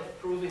instead of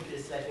proving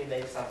this, let me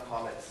make some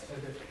comments.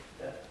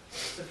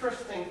 The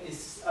first thing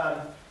is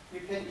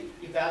you can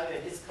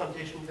evaluate this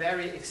condition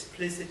very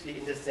explicitly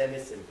in the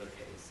semi-simple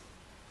case.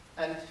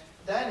 And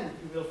then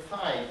you will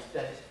find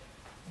that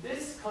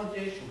this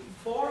condition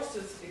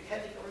forces the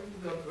category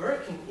we are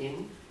working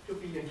in to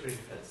be in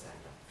Dirichlet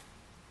center.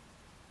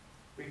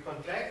 We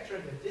conjecture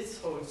that this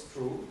holds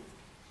true,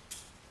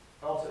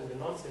 also in the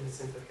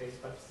non-semi-simple case,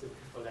 but simply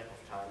for lack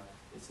of time,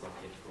 it's not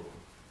yet proven.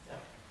 Yeah.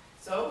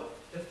 So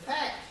the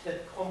fact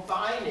that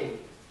combining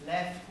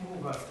left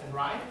movers and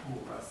right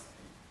movers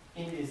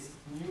in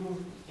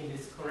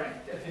this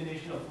correct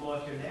definition of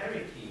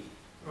modularity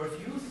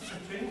reduces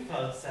the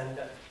Dirichlet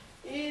center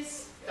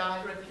is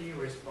directly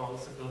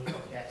responsible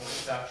for getting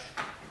such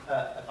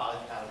a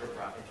bulk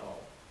algebra at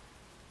all.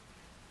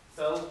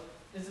 So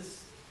this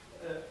is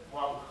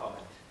one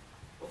comment.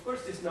 Of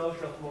course, this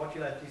notion of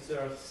modular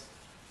deserves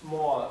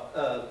more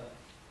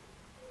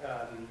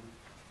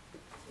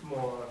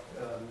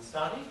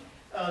study.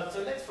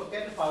 So let's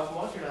forget about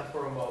modular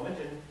for a moment,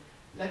 and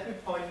let me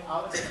point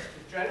out that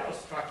the general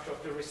structure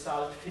of the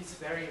result fits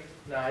very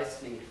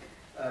nicely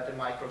the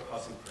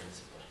microcosm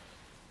principle.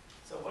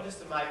 So what is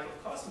the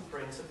microcosm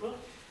principle?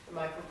 The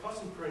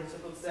microcosm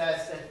principle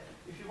says that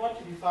if you want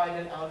to define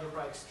an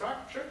algebraic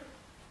structure,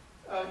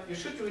 you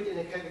should do it in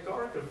a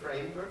categorical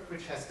framework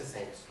which has the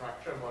same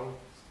structure one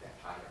step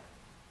higher.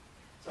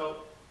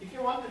 So if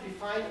you want to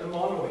define a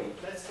monoid,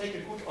 let's take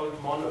a good old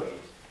monoid,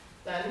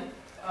 then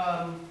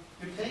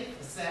you take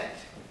a set,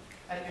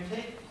 and you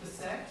take the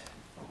set,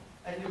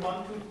 and you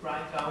want to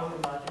write down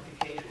a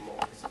multiplication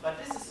morphism. But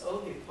this is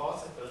only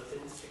possible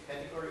since the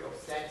category of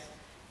sets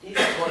is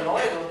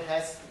monoidal,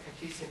 has the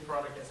Cartesian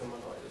product as a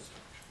monoidal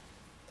structure.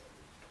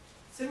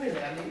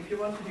 Similarly, if you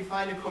want to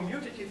define a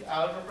commutative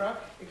algebra,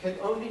 you can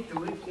only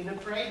do it in a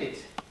braided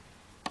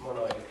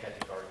monoidal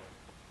category.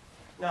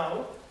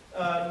 Now,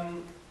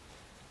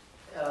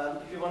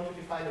 if you want to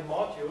define a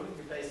module,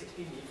 you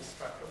basically need the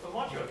structure of a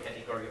module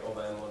category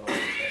over a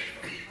monoidal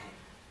category.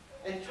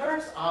 It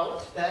turns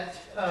out that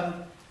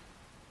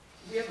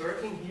we are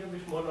working here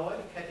with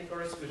monoidal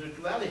categories with a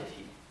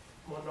duality.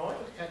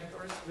 Monoidal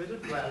categories with a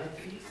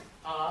duality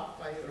are,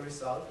 by a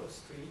result of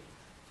street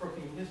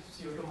Frobenius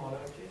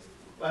pseudomonoids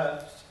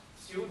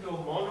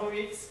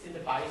in the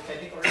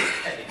bicategory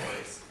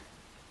categories.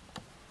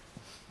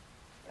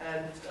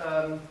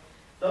 And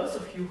those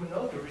of you who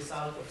know the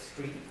result of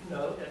street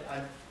know that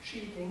I'm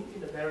cheating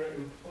in a very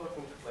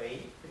important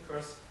way,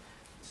 because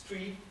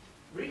street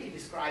really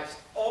describes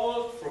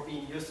all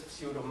Frobenius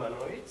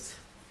pseudomonoids,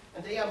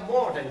 and they are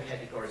more than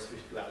categories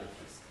with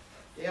dualities.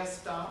 They are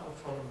star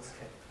autonomous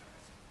categories.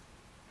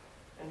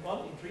 And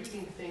one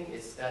intriguing thing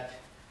is that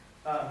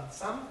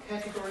some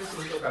categories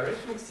in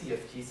logarithmic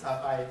CFTs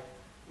are by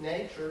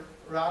nature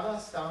rather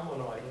star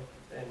monoidal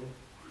than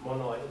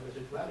monoidal with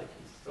the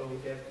dualities. So we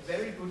have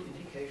very good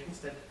indications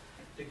that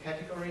the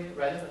category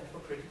relevant for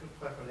critical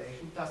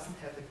calculation doesn't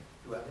have a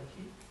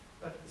duality,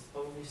 but is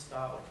only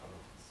star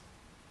autonomous.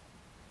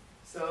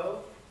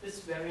 So this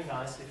very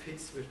nicely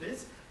fits with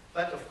this.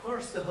 But of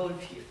course, the whole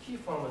TFT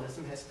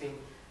formalism has been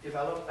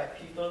developed by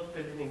people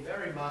believing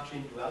very much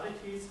in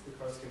dualities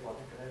because they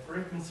wanted to have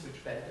ribbons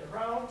which bend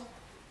around.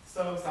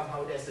 So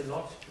somehow there's a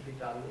lot to be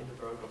done in the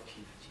world of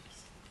TFTs.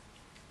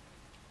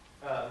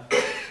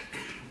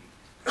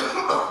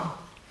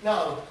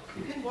 Now,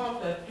 you can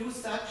wonder, do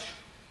such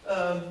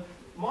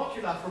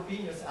modular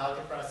Frobenius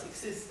algebras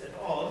exist at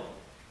all?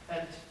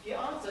 And the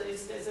answer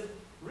is there's a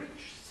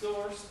rich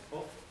source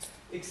of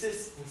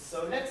existence.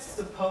 So let's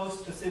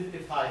suppose, to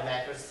simplify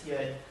matters here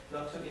and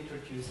not to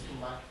introduce too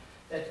much,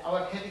 that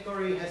our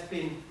category has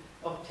been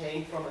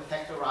obtained from a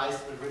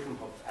factorizable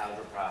Riemann-Hopf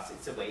algebras.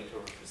 It's a way to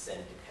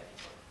represent the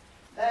category.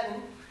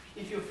 Then,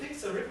 if you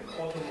fix a Riemann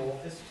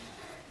automorphism,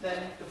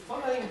 then the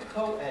following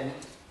coend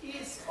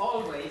is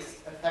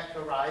always a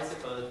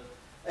factorizable,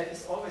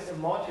 is always a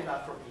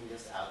modular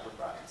Frobenius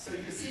algebra. So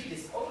you see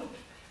this old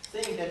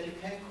thing that you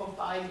can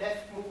combine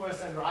left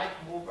movers and right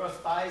movers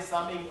by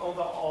summing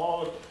over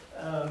all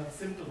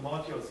simple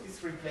modules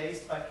is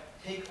replaced by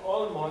take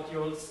all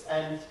modules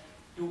and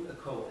do a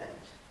coend.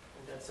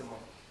 And that's a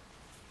module.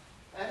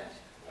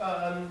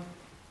 And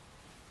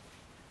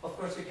of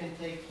course you can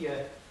take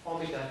here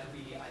omega to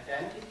be the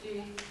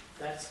identity.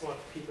 That's what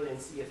people in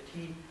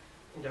CFT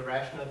in the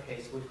rational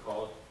case would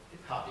call the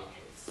Cauchy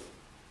case.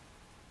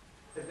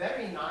 The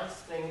very nice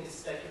thing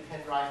is that you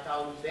can write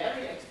down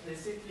very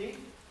explicitly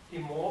the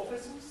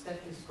morphisms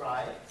that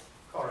describe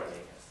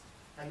correlators.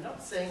 I'm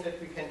not saying that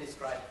we can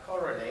describe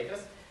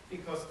correlators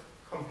because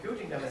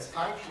computing them as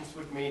functions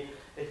would mean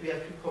that we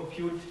have to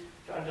compute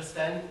to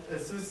understand a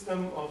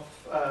system of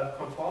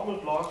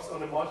conformal blocks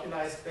on a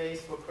moduli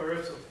space for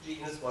curves of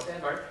genus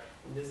whatever.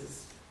 And this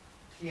is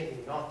clearly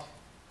not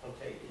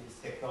contained in this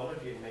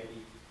technology and may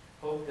be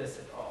hopeless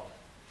at all.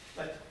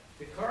 But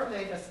the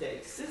correlators, their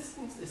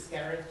existence is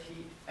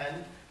guaranteed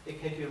and they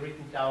can be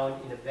written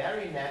down in a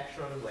very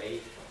natural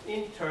way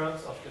in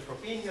terms of the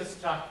Frobenius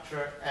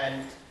structure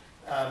and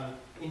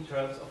in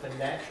terms of a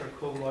natural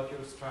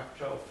co-module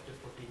structure of the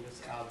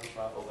Frobenius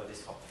algebra over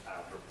this Hopf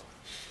algebra.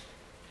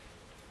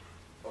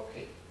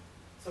 Okay,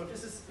 so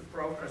this is the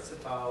progress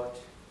about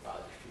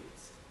bulk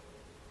fields.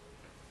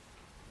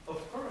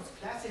 Of course,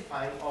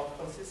 classifying all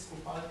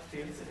consistent bulk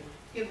fields in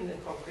a given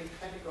and concrete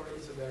category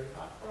is a very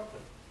hard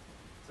problem.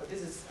 So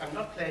this is, I'm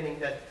not claiming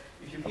that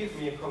if you give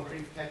me a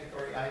concrete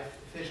category, I have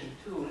efficient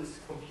tools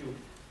to compute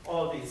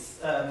all these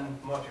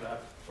modular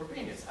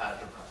Frobenius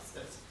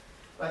algebras.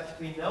 But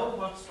we know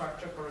what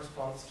structure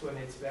corresponds to, and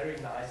it's very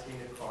nicely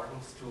in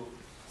accordance to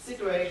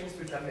situations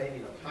which are maybe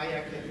not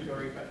higher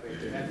category, but where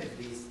you have at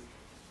least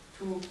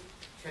two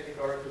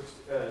categorical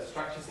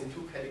structures in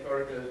two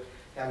categorical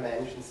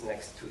dimensions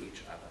next to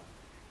each other.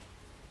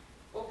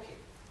 Okay.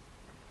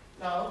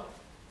 Now,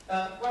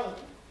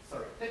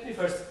 let me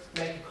first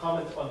make a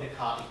comment on the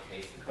Cauchy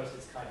case, because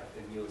it's kind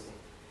of amusing.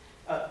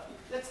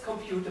 Let's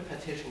compute a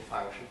partition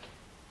function.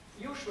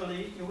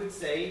 Usually, you would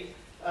say,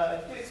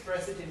 you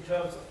express it in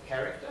terms of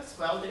characters.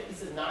 Well, there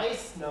is a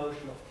nice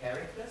notion of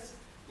characters.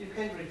 You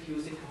can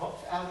reduce it to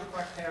Hopf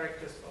algebra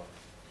characters, or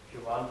if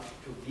you want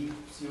to be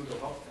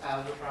pseudo-Hopf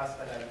algebras,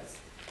 but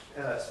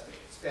I'm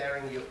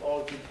sparing you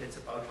all details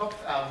about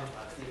Hopf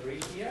algebra theory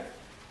here.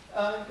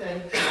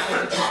 Then the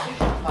partition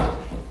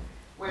function,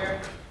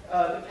 where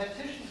the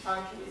partition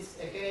function is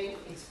again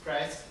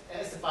expressed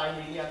as a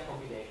bilinear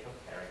combination of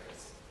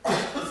characters.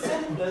 The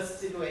simplest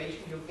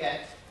situation you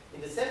get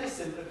in the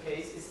semi-simple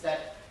case is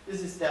that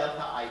this is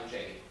delta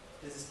ij.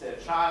 This is the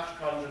charge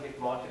conjugate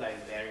moduli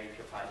invariant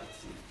you find in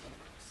CFT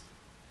books.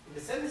 In the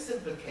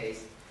semi-simple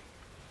case,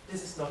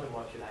 this is not a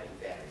moduli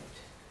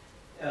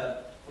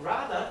invariant.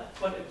 Rather,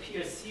 what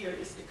appears here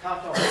is the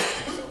Cartan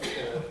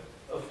matrix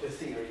of the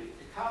theory.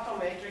 The Cartan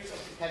matrix of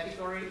the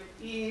category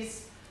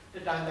is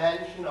the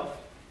dimension of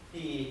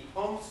the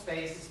home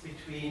spaces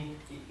between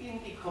the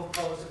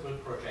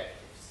indecomposable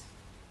projectives.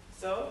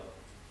 So,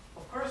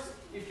 of course,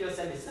 if you're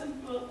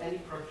semi-simple,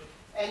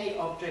 any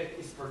object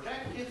is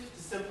projective,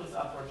 the simples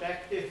are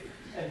projective,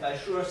 and by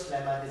Schur's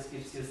lemma, this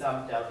gives you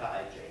some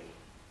delta ij.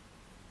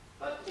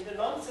 But in the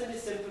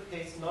non-semi-simple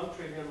case,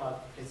 non-trivial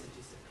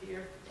multiplicities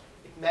appear.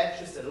 It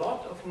matches a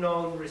lot of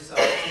known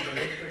results in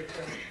the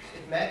literature.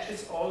 It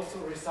matches also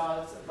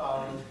results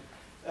about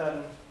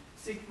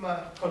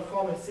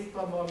conformal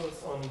sigma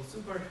models on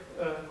super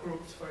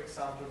groups, for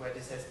example, where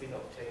this has been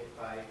obtained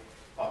by,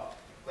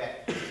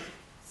 where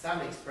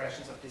some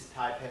expressions of this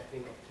type have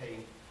been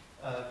obtained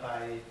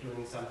by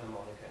doing some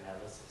harmonic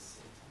analysis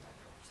in some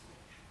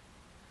approximation.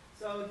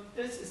 So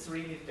this is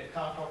really the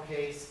Cartan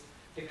case,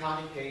 the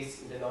Cauchy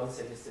case. In the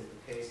non-semi-simple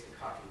case, the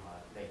Cauchy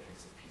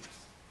matrix appears.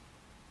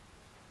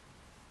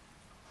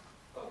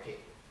 Okay,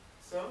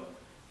 so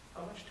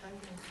how much time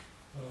do you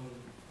have?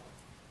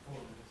 4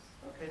 minutes.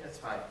 Okay, that's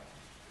fine.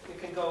 You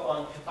can go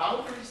on to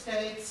boundary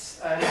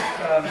states, and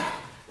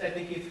let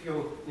me give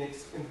you an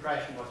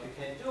impression what you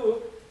can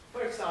do.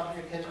 For example,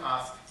 you can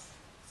ask,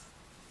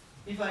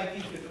 if I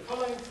give you the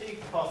following three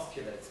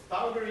postulates,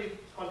 boundary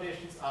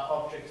conditions are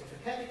objects of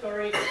a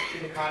category.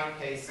 In the current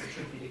case, it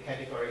should be the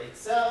category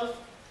itself.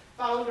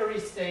 Boundary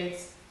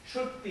states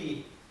should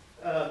be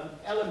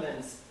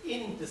elements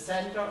in the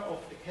center of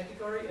the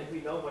category, and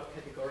we know what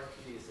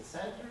categorically is the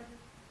center.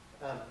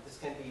 This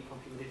can be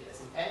computed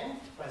as an end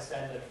by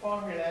standard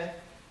formula,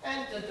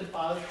 and that the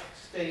bulk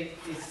state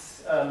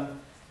is,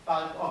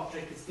 bulk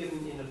object is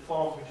given in the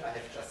form which I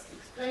have just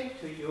explained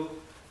to you.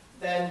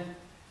 Then,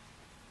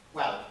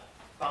 well,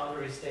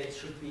 boundary states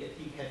should be a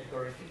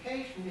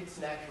decategorification. It's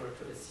natural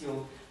to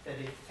assume that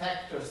it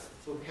factors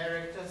through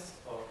characters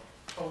or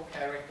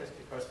co-characters,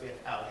 because we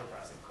have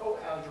algebras and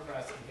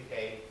co-algebras in the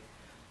game.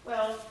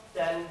 Well,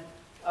 then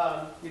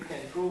you can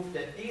prove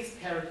that these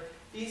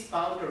these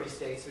boundary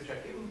states, which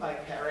are given by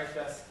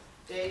characters,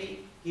 they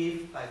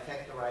give by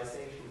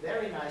factorization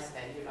very nice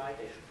annuli.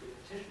 They should be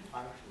partition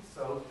functions.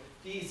 So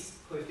these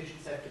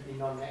coefficients have to be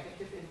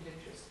non-negative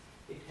integers.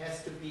 It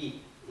has to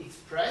be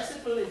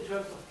expressible in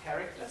terms of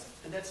characters,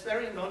 and that's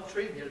very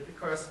non-trivial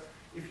because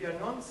if you're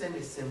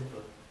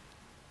non-semi-simple,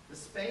 the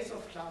space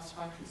of class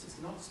functions is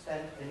not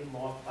spanned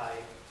anymore by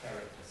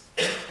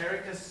characters.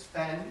 Characters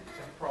span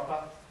a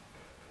proper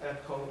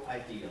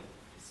co-ideal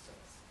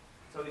distance.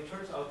 So it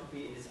turns out to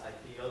be in this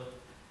ideal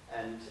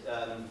and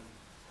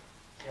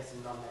has a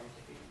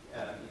non-negative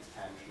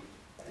expansion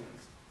in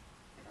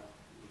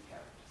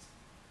characters.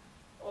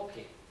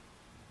 Okay,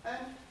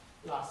 and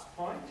last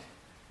point.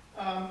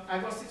 I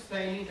was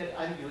explaining that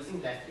I'm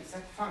using left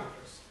exact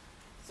functors.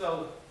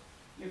 So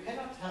you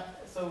cannot have,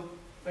 so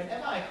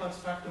whenever I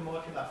construct a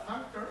modular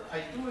functor,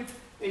 I do it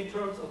in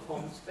terms of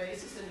home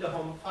spaces, and the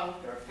home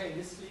functor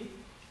famously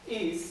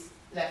is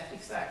left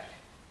exact.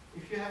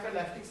 If you have a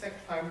left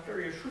exact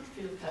functor, you should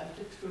feel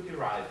tempted to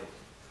derive it.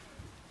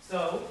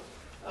 So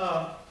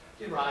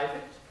derive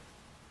it,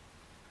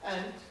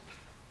 and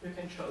you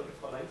can show the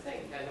following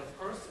thing. And of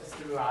course, as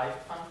derived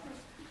functors,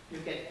 you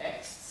get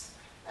x's,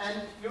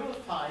 and you will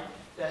find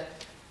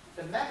that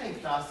the mapping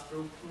class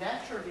group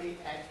naturally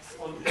acts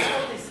on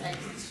all these x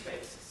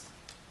spaces.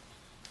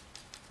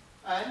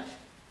 And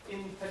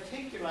in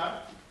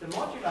particular, the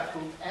modular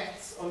group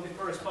acts on the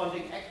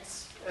corresponding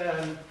x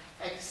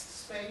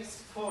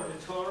space for the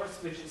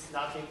torus, which is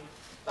nothing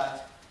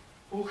but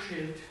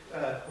Hochschild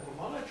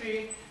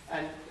homology,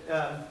 and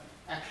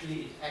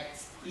actually it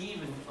acts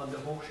even on the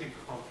Hochschild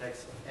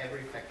complex of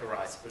every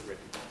factorizable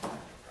written.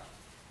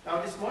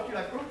 Now this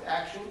modular group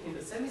action in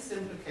the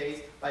semi-simple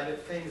case by the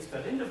famous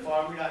Berliner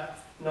formula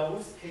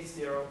knows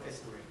K0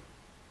 as a ring.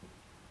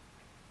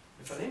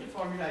 The Berliner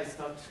formula is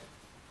not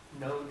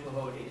known to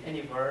hold in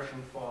any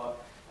version for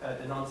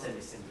the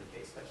non-semi-simple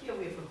case. But here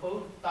we have a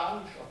whole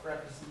bunch of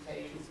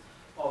representations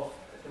of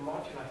the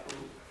modular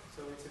group.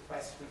 So it's a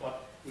question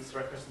what these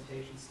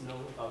representations know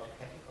about the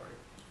category.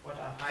 What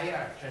are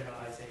higher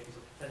generalizations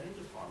of the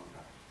Berliner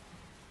formula?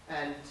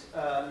 And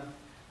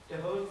the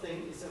whole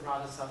thing is a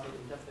rather subtle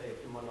interplay of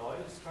the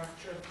monoidal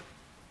structure,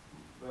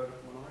 word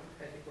of monoidal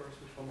categories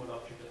with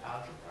homological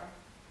algebra.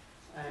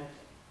 And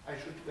I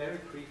should very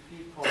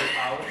briefly point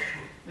out,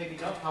 maybe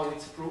not how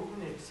it's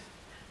proven, it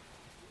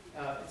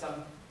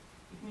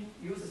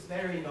uses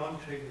very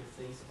non-trivial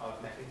things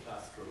about mapping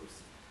class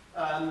groups.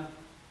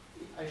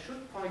 I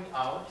should point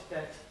out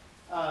that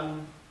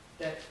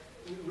that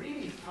we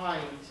really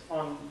find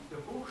on the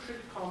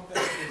Hochschild complex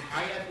in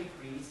higher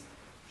degrees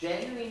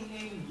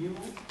genuinely new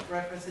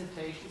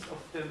representations of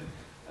the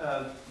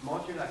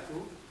modular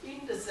group,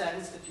 in the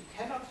sense that you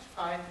cannot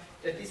find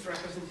that these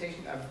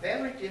representations are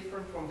very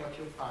different from what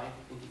you find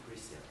in degree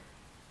 0.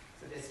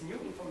 So there's new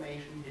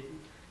information hidden.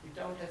 We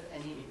don't have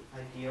any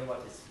idea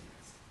what this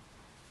means.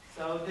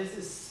 So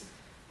these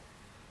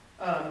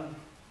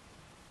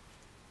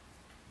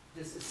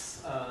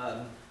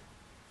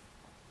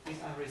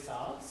are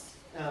results.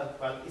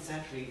 Well,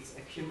 essentially it's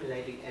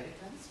accumulating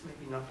evidence,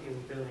 maybe not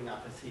even building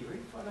up a theory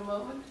for the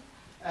moment.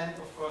 And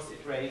of course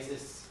it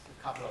raises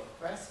a couple of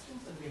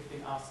questions, and we've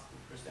been asked to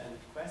present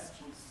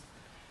questions.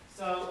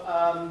 So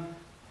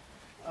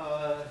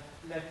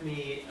let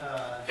me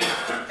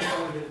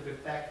go a little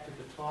bit back to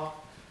the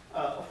talk.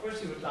 Of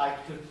course you would like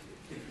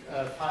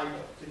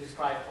to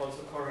describe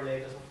also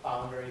correlators of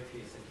boundary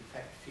fields and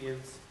effect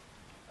fields.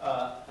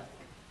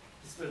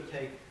 This will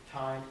take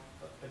time,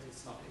 but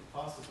it's not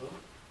impossible.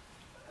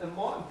 A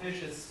more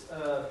ambitious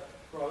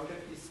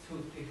project is to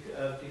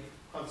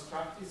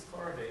construct these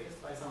correlators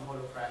by some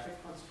holographic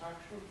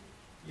construction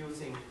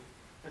using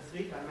a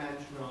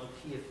three-dimensional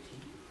TFT.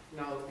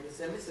 Now, in a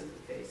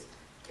semi-simple case,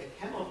 it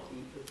cannot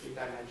be a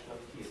three-dimensional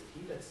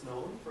TFT. That's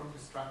known from the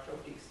structure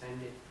of the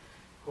extended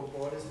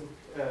cobordism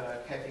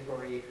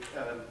category,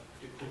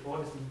 the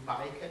cobordism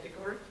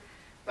bi-category.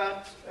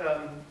 But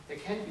there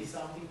can be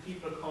something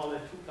people call a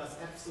 2 plus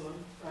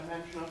epsilon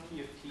dimensional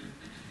TFT,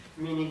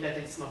 meaning that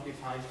it's not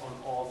defined on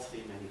all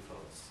three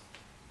manifolds.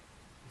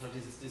 So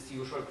this is this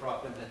usual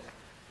problem that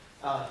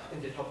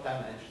in the top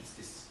dimensions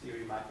this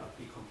theory might not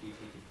be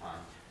completely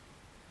defined.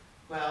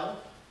 Well,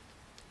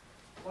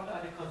 what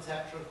are the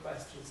conceptual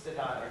questions that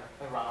are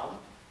around?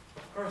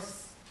 Of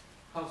course,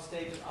 how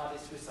stable are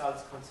these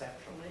results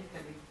conceptually?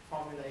 Can we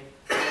formulate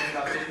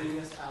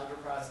Logarithmic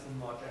algebras in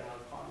more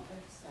general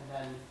context and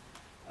then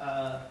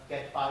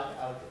get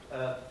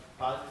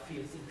bulk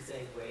fields in the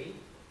same way?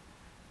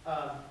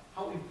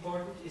 How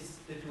important is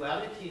the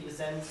duality in the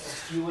sense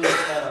of dual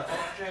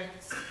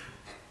objects?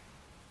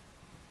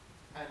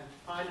 And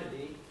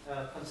finally,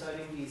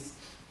 concerning these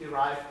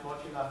derived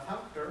modular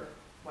functor,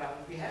 well,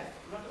 we have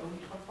not only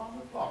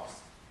conformal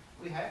blocks,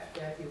 we have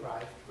their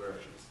derived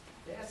versions.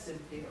 They are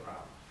simply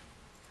around.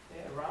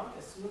 They're around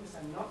as soon as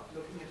I'm not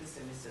looking at a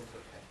semi-simple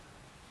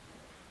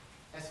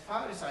category. As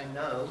far as I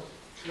know,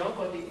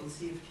 nobody in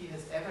CFT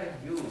has ever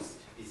used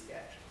these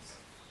gadgets,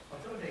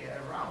 although they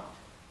are around.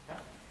 Yeah?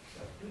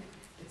 So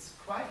it's it's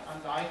quite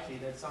unlikely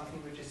that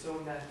something which is so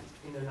in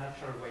a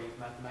natural way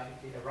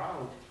mathematically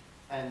around,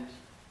 and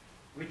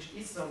which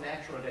is so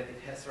natural that it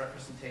has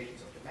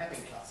representations of the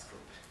mapping class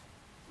group,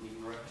 and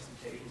even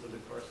representations of the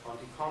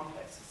corresponding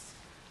complexes,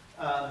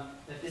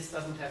 that this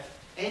doesn't have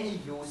any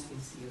use in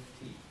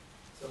CFT.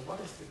 So what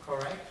is the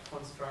correct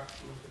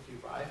construction of the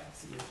derived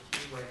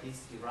CFT where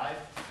these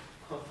derived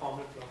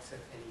conformal blocks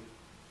have any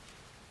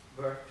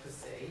word to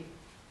say?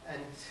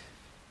 And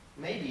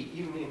maybe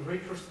even in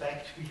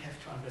retrospect we have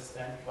to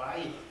understand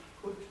why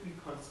could we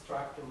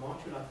construct a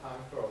modular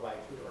functor, or why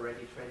could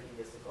already 20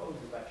 years ago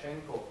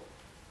Lubachenko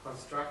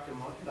construct a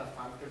modular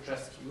functor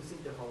just using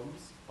the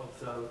homes,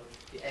 although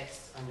the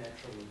x are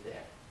naturally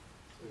there.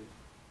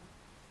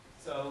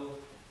 So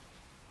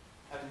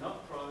I'm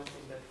not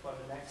promising that for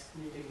the next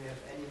meeting we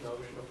have any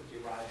notion of a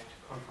derived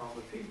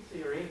conformal field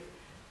theory.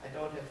 I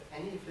don't have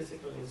any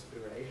physical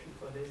inspiration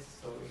for this,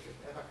 so if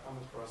you've ever come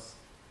across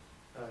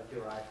a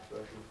derived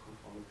version of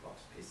conformal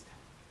blocks, please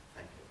tell me.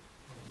 Thank you.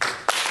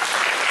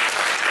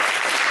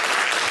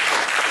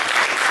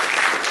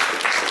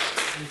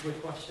 Any quick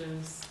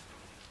questions?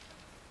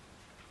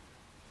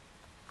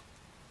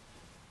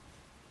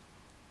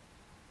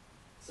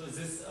 So is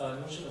this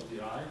notion of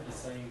derived the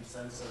same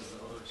sense as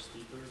the other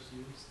speakers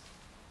used?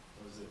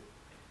 Or is it?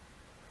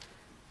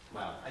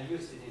 Well, I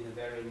used it in a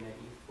very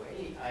naive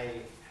way.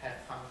 I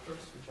had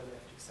functors which are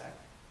left exact.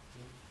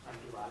 I'm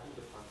deriving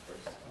the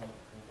functors.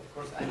 Of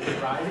course, I'm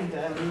deriving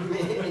them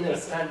in a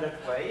standard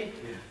way.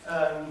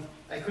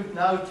 I could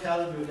now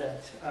tell you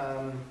that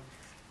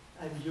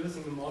I'm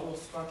using a model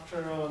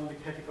structure on the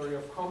category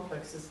of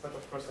complexes, but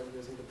of course I'm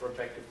using the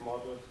projective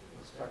model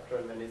structure,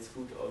 and then it's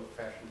good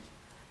old-fashioned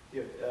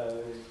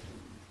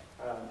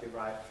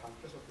derived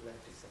functors of the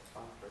left exact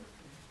functor.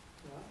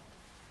 Yeah.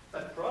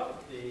 But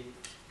probably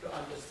to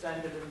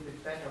understand a little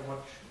bit better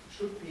what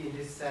should be in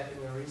this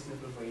setting a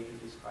reasonable way to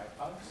describe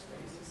bulk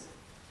spaces.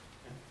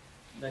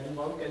 Then you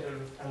won't get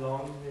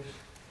along with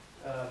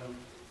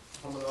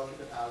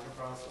homological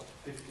algebras of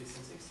 50s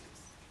and 60s.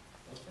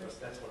 Because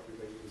that's what we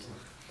were using.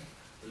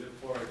 We look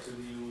forward to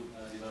new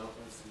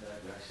developments in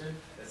that direction.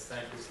 Let's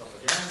thank Christoph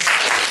again.